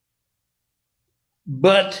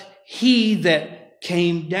 but he that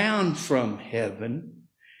came down from heaven,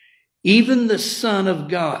 even the Son of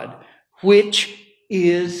God, which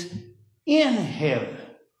is in heaven.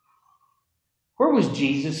 Where was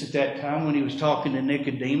Jesus at that time when he was talking to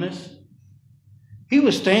Nicodemus? He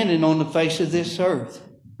was standing on the face of this earth.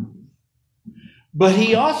 But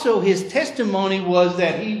he also, his testimony was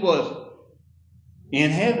that he was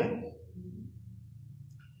in heaven.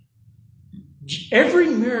 Every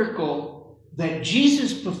miracle that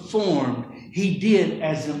Jesus performed, he did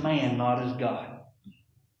as a man, not as God.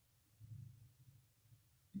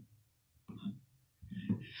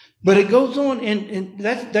 But it goes on, and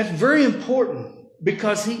that's very important,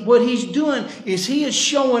 because what he's doing is he is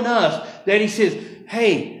showing us that he says,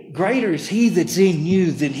 hey, greater is he that's in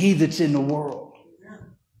you than he that's in the world.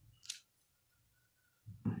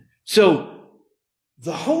 So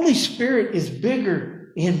the Holy Spirit is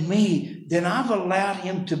bigger in me than I've allowed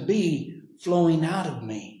him to be flowing out of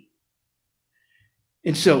me.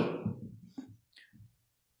 And so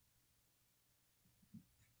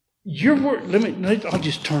your word, I'll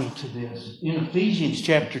just turn to this. In Ephesians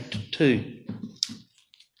chapter 2.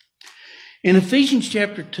 In Ephesians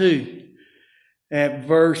chapter 2, at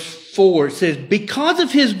verse 4, it says, because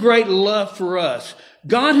of his great love for us,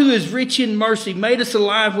 God, who is rich in mercy, made us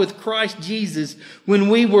alive with Christ Jesus when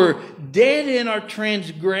we were dead in our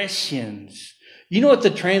transgressions. You know what the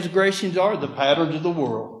transgressions are? The patterns of the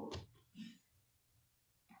world.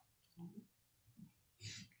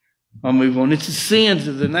 I'll move on. It's the sins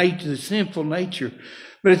of the nature, the sinful nature.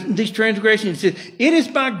 But these transgressions, it says, it is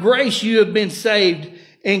by grace you have been saved,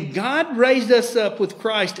 and God raised us up with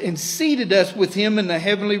Christ and seated us with him in the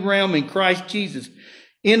heavenly realm in Christ Jesus,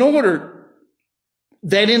 in order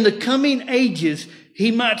that in the coming ages he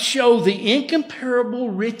might show the incomparable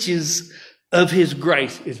riches of his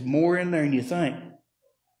grace. It's more in there than you think.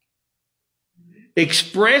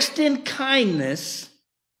 Expressed in kindness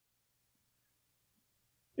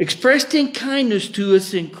to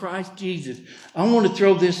us in Christ Jesus. I want to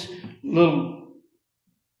throw this little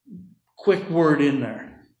quick word in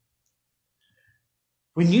there.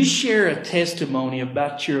 When you share a testimony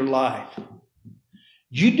about your life,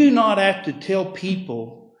 you do not have to tell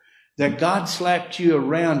people that God slapped you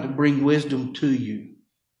around to bring wisdom to you.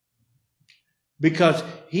 Because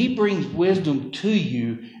he brings wisdom to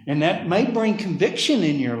you, and that may bring conviction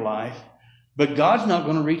in your life, but God's not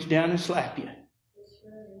going to reach down and slap you.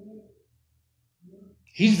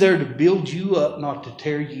 He's there to build you up, not to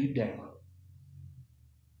tear you down.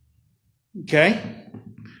 Okay?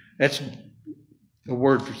 That's a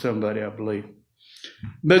word for somebody, I believe.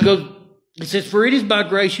 But it says, for it is by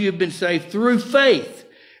grace you have been saved through faith.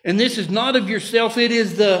 And this is not of yourself, it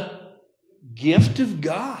is the gift of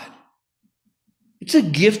God. It's a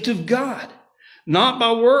gift of God. Not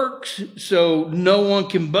by works, so no one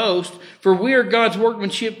can boast. For we are God's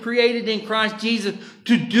workmanship, created in Christ Jesus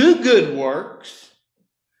to do good works,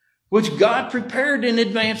 which God prepared in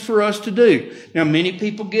advance for us to do. Now, many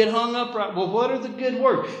people get hung up, right? Well, what are the good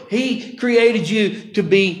works? He created you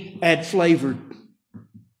to add flavor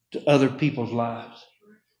to other people's lives.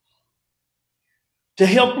 to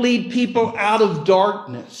help lead people out of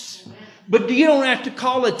darkness. But you don't have to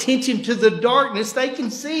call attention to the darkness. They can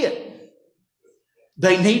see it.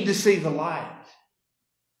 They need to see the light.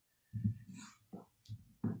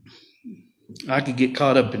 I could get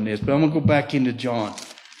caught up in this, but I'm going to go back into John.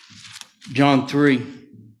 John 3,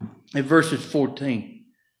 at verses 14,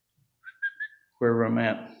 wherever I'm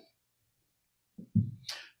at.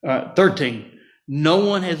 13. No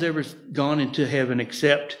one has ever gone into heaven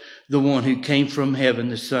except the one who came from heaven,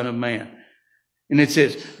 the Son of Man. And it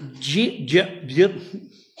says,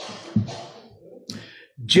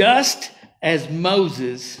 just as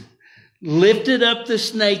Moses lifted up the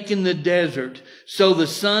snake in the desert, so the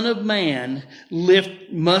Son of Man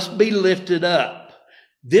must be lifted up.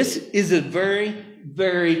 This is a very,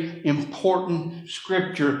 very important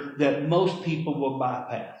scripture that most people will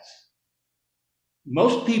bypass.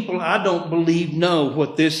 Most people, I don't believe, know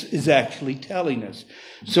what this is actually telling us.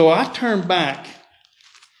 So I turn back,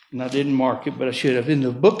 and I didn't mark it, but I should have, in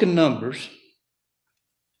the book of Numbers,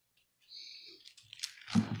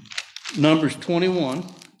 Numbers 21,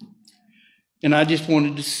 and I just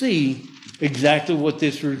wanted to see exactly what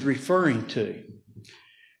this was referring to.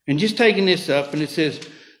 And just taking this up, and it says,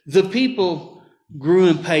 the people grew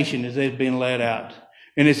impatient as they'd been led out.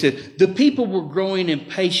 And it says, the people were growing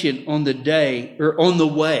impatient on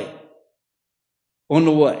the way.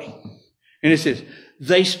 And it says,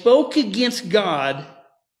 they spoke against God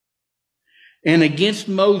and against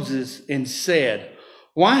Moses and said,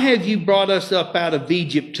 why have you brought us up out of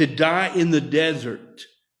Egypt to die in the desert?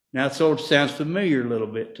 Now, it sort of sounds familiar a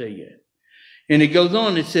little bit to you. And it goes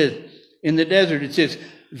on, it says, in the desert, it says,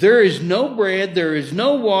 there is no bread, there is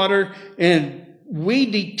no water, and we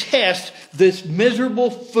detest this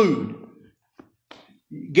miserable food.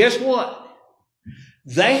 Guess what?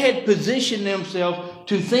 They had positioned themselves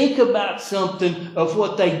to think about something of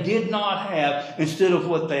what they did not have instead of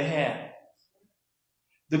what they had.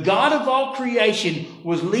 The God of all creation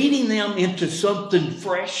was leading them into something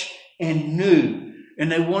fresh and new,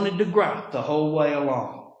 and they wanted to gripe the whole way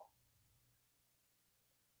along.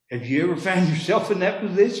 Have you ever found yourself in that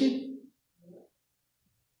position?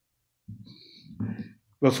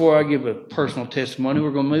 Before I give a personal testimony,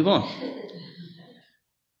 we're going to move on.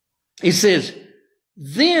 It says,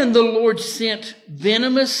 then the Lord sent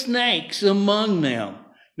venomous snakes among them.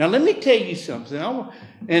 Now, let me tell you something.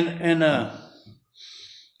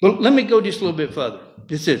 But let me go just a little bit further.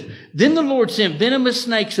 It says, then the Lord sent venomous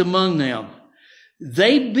snakes among them.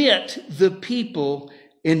 They bit the people,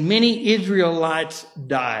 and many Israelites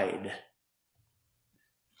died.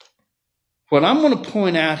 What I'm going to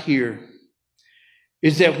point out here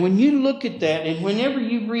is that when you look at that, and whenever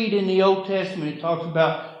you read in the Old Testament, it talks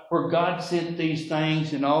about where God sent these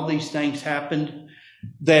things and all these things happened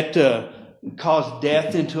that caused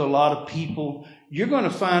death into a lot of people, you're going to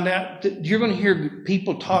find out, that you're going to hear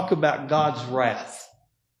people talk about God's wrath.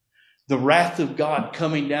 The wrath of God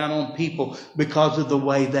coming down on people because of the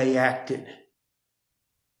way they acted.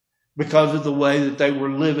 Because of the way that they were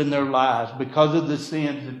living their lives. Because of the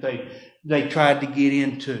sins that they tried to get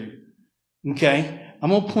into. Okay? I'm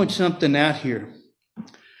going to point something out here.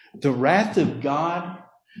 The wrath of God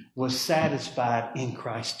was satisfied in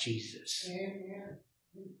Christ Jesus.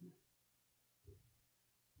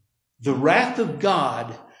 The wrath of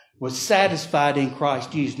God was satisfied in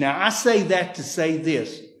Christ Jesus. Now, I say that to say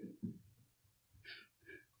this.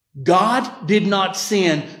 God did not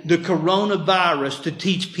send the coronavirus to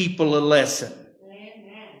teach people a lesson.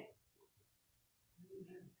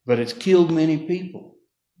 But it's killed many people.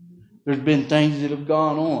 There's been things that have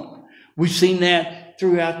gone on. We've seen that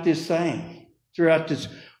throughout this thing, throughout this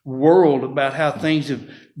world about how things have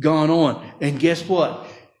gone on. And guess what?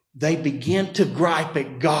 They begin to gripe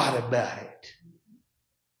at God about it.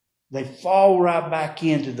 They fall right back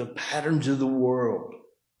into the patterns of the world.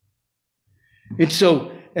 And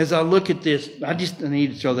so, as I look at this, I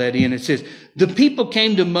need to throw that in. It says, the people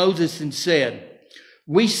came to Moses and said,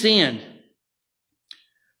 we sinned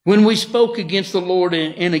when we spoke against the Lord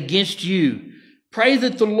and against you. Pray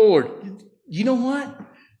that the Lord, you know what?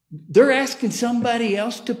 They're asking somebody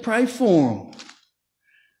else to pray for them.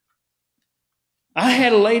 I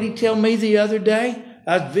had a lady tell me the other day,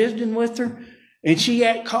 I was visiting with her, and she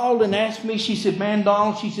had called and asked me, she said, man,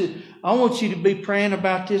 Donald, she said, I want you to be praying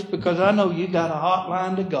about this because I know you got a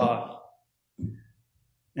hotline to God.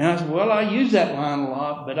 And I said, well, I use that line a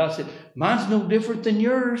lot, but I said, mine's no different than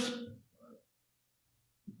yours.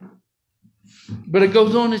 But it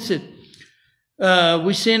goes on, it said,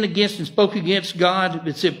 we sinned against and spoke against God.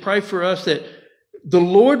 It said, pray for us that the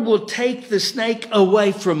Lord will take the snake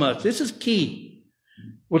away from us. This is key.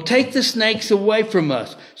 Well, take the snakes away from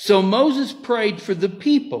us. So Moses prayed for the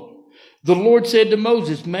people. The Lord said to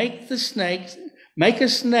Moses, make a snake,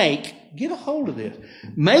 get a hold of this.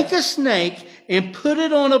 Make a snake and put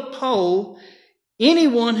it on a pole.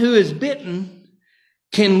 Anyone who is bitten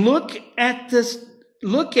can look at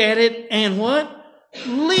it and what?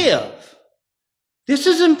 Live. This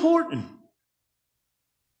is important.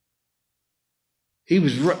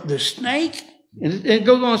 The snake, and it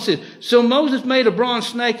goes on and says, so Moses made a bronze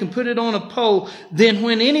snake and put it on a pole. Then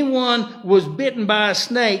when anyone was bitten by a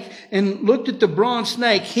snake and looked at the bronze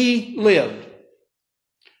snake, he lived.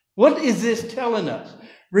 What is this telling us?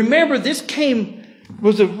 Remember, this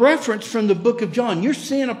was a reference from the book of John. You're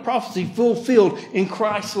seeing a prophecy fulfilled in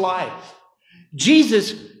Christ's life.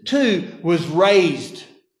 Jesus, too, was raised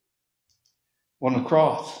on a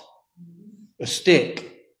cross, a stick.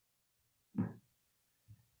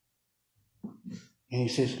 And he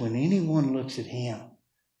says, when anyone looks at him,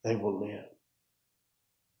 they will live.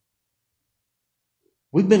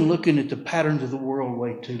 We've been looking at the patterns of the world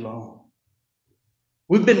way too long.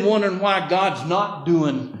 We've been wondering why God's not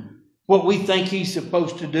doing what we think he's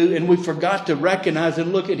supposed to do, and we forgot to recognize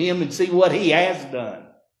and look at him and see what he has done.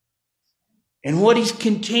 And what he's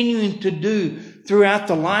continuing to do throughout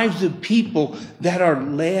the lives of people that are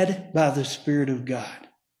led by the Spirit of God.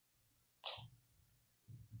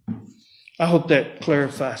 I hope that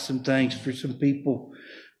clarifies some things for some people.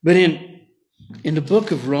 But in the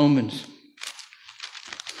book of Romans,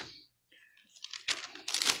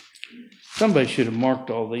 somebody should have marked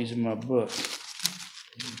all these in my book.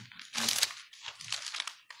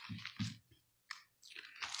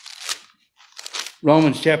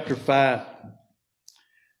 Romans chapter 5,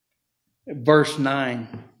 verse 9.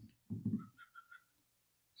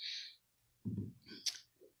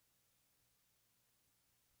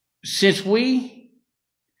 Since we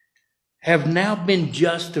have now been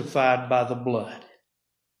justified by the blood.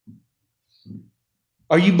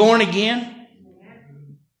 Are you born again?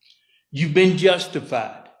 You've been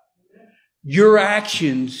justified. Your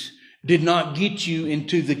actions did not get you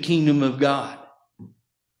into the kingdom of God.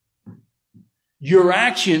 Your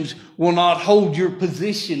actions will not hold your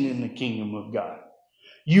position in the kingdom of God.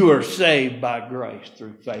 You are saved by grace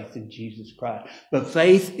through faith in Jesus Christ. But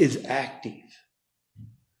faith is active.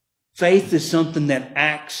 Faith is something that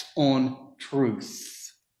acts on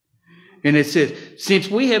truth. And it says, since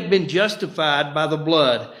we have been justified by the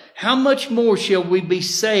blood, how much more shall we be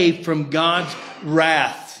saved from God's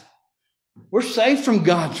wrath? We're saved from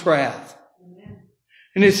God's wrath.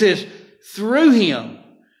 And it says, through him.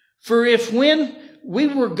 For if when we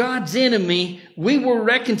were God's enemy, we were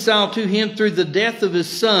reconciled to him through the death of his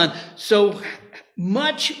son, so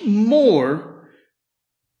much more,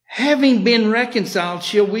 having been reconciled,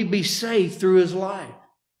 shall we be saved through his life.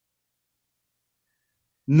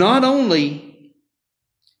 Not only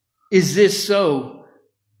is this so,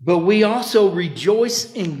 but we also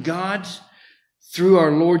rejoice in God's through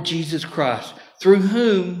our Lord Jesus Christ, through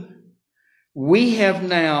whom we have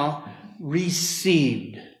now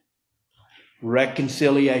received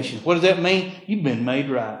reconciliation. What does that mean? You've been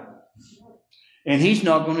made right. And he's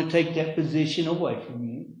not going to take that position away from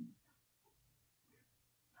you.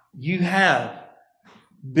 You have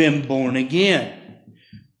been born again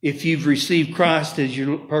if you've received Christ as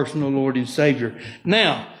your personal Lord and Savior.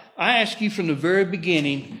 Now, I ask you from the very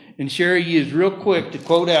beginning, and Sherry used real quick to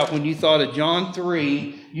quote out when you thought of John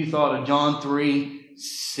 3, you thought of John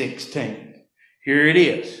 3:16. Here it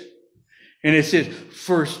is. And it says,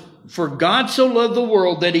 For God so loved the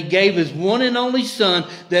world that he gave his one and only Son,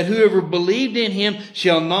 that whoever believed in him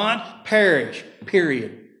shall not perish.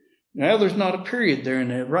 Period. Now, there's not a period there in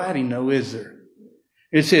that writing, though, is there?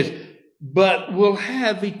 It says, but will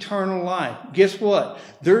have eternal life. Guess what?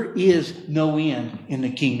 There is no end in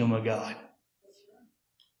the kingdom of God.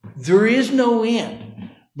 There is no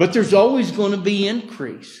end. But there's always going to be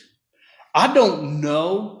increase. I don't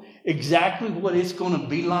know exactly what it's going to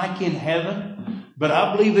be like in heaven, but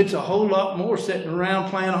I believe it's a whole lot more sitting around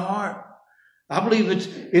playing a harp. I believe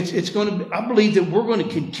it's going to be, I believe that we're going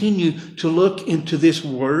to continue to look into this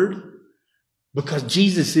word because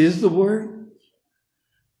Jesus is the word.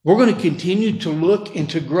 We're going to continue to look and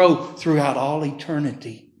to grow throughout all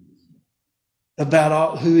eternity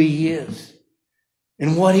about who he is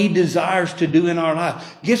and what he desires to do in our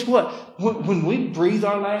life. Guess what? When we breathe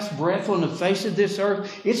our last breath on the face of this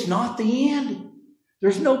earth, it's not the end.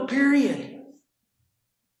 There's no period.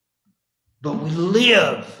 But we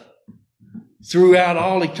live throughout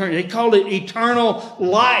all eternity. They call it eternal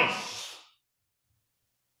life.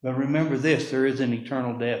 But remember this, there is an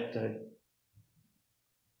eternal death too.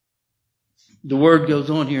 The word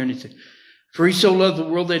goes on here and it says, For he so loved the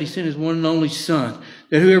world that he sent his one and only Son,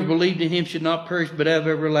 that whoever believed in him should not perish but have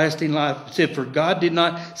everlasting life. It said, for God did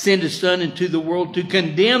not send his Son into the world to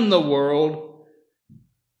condemn the world,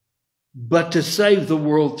 but to save the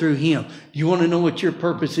world through him. You want to know what your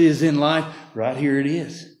purpose is in life? Right here it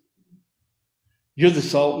is. You're the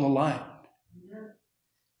salt and the light.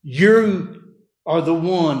 You are the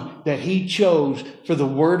one that he chose for the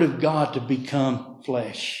Word of God to become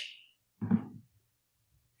flesh.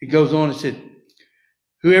 It goes on and said,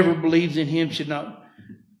 whoever believes in him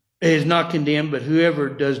is not condemned, but whoever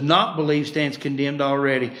does not believe stands condemned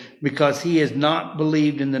already, because he has not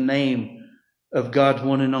believed in the name of God's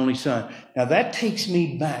one and only Son. Now that takes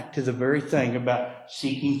me back to the very thing about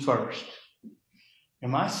seeking first.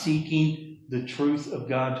 Am I seeking the truth of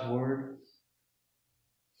God's Word?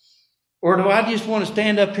 Or do I just want to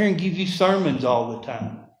stand up here and give you sermons all the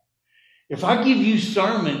time? If I give you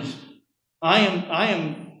sermons, I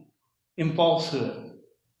am in falsehood.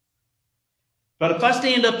 But if I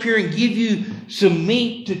stand up here and give you some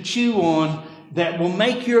meat to chew on that will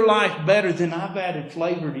make your life better, then I've added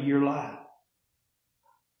flavor to your life.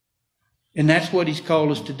 And that's what he's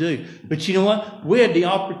called us to do. But you know what? We had the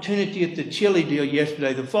opportunity at the chili deal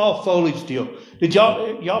yesterday, the fall foliage deal. Did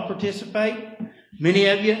y'all participate? Many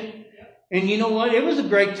of you? And you know what? It was a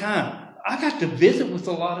great time. I got to visit with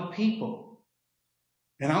a lot of people.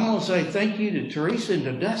 And I'm going to say thank you to Teresa and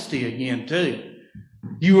to Dusty again, too.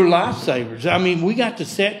 You were lifesavers. I mean, we got to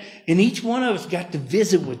sit, and each one of us got to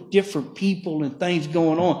visit with different people and things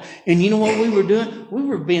going on. And you know what we were doing? We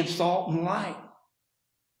were being salt and light.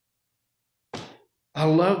 I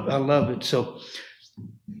love it. So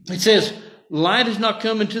it says, light is not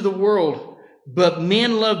come into the world, but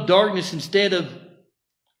men love darkness instead of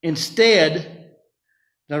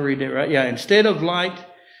light,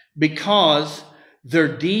 because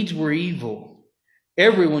their deeds were evil.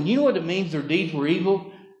 Everyone, you know what it means their deeds were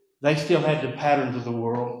evil? They still had the patterns of the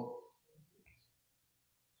world.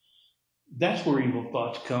 That's where evil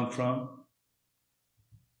thoughts come from.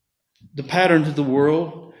 The patterns of the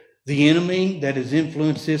world, the enemy that has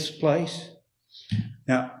influenced this place.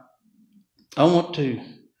 Now, I'm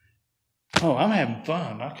having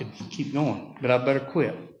fun. I could keep going, but I better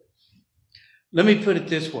quit. Let me put it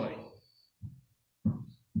this way.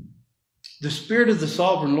 The Spirit of the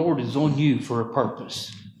Sovereign Lord is on you for a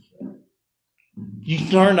purpose. You can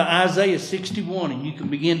turn to Isaiah 61 and you can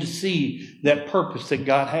begin to see that purpose that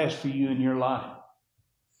God has for you in your life.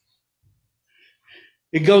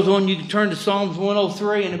 It goes on, you can turn to Psalms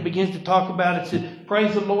 103 and it begins to talk about it. It says,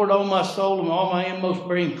 praise the Lord, O my soul, and all my inmost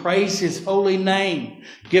being. Praise his holy name.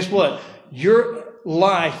 Guess what? Your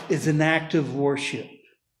life is an act of worship.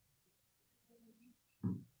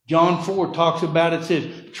 John 4 talks about it,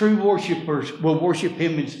 says, true worshipers will worship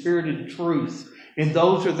him in spirit and truth. And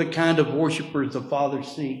those are the kind of worshipers the Father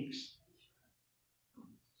seeks.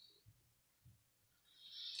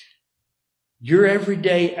 Your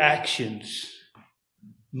everyday actions,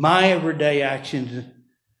 my everyday actions,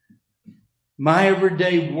 my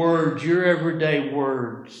everyday words, your everyday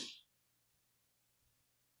words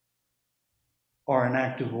are an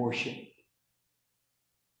act of worship.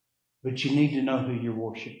 But you need to know who you're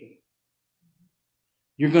worshiping.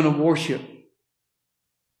 You're going to worship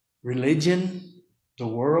religion, the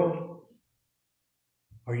world,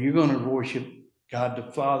 or you're going to worship God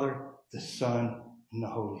the Father, the Son, and the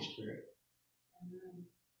Holy Spirit.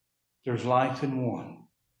 There's life in one,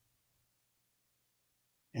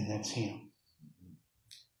 and that's him.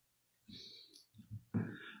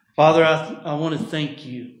 Father, I want to thank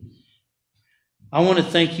you. I want to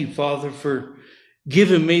thank you, Father, for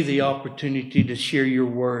giving me the opportunity to share your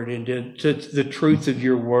word and to the truth of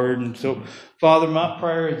your word. And so, Father, my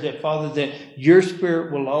prayer is that, Father, that your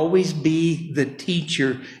Spirit will always be the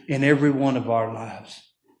teacher in every one of our lives.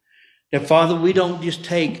 That, Father, we don't just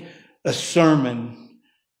take a sermon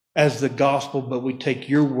as the gospel, but we take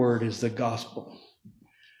your word as the gospel.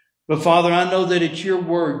 But, Father, I know that it's your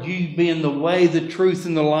word, you being the way, the truth,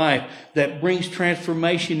 and the life that brings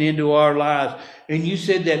transformation into our lives. And you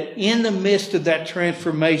said that in the midst of that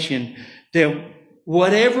transformation, that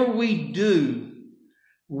whatever we do,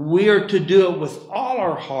 we are to do it with all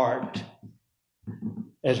our heart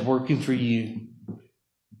as working for you.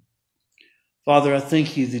 Father, I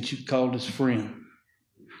thank you that you've called us friend.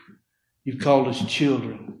 You've called us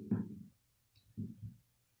children.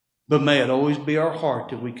 But may it always be our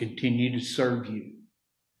heart that we continue to serve you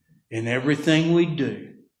in everything we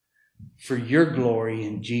do for your glory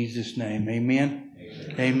in Jesus' name. Amen.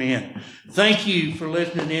 Amen. Thank you for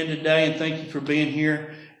listening in today, and thank you for being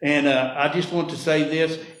here. And I just want to say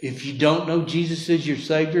this. If you don't know Jesus as your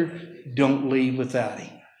Savior, don't leave without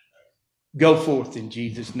him. Go forth in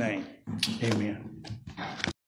Jesus' name. Amen.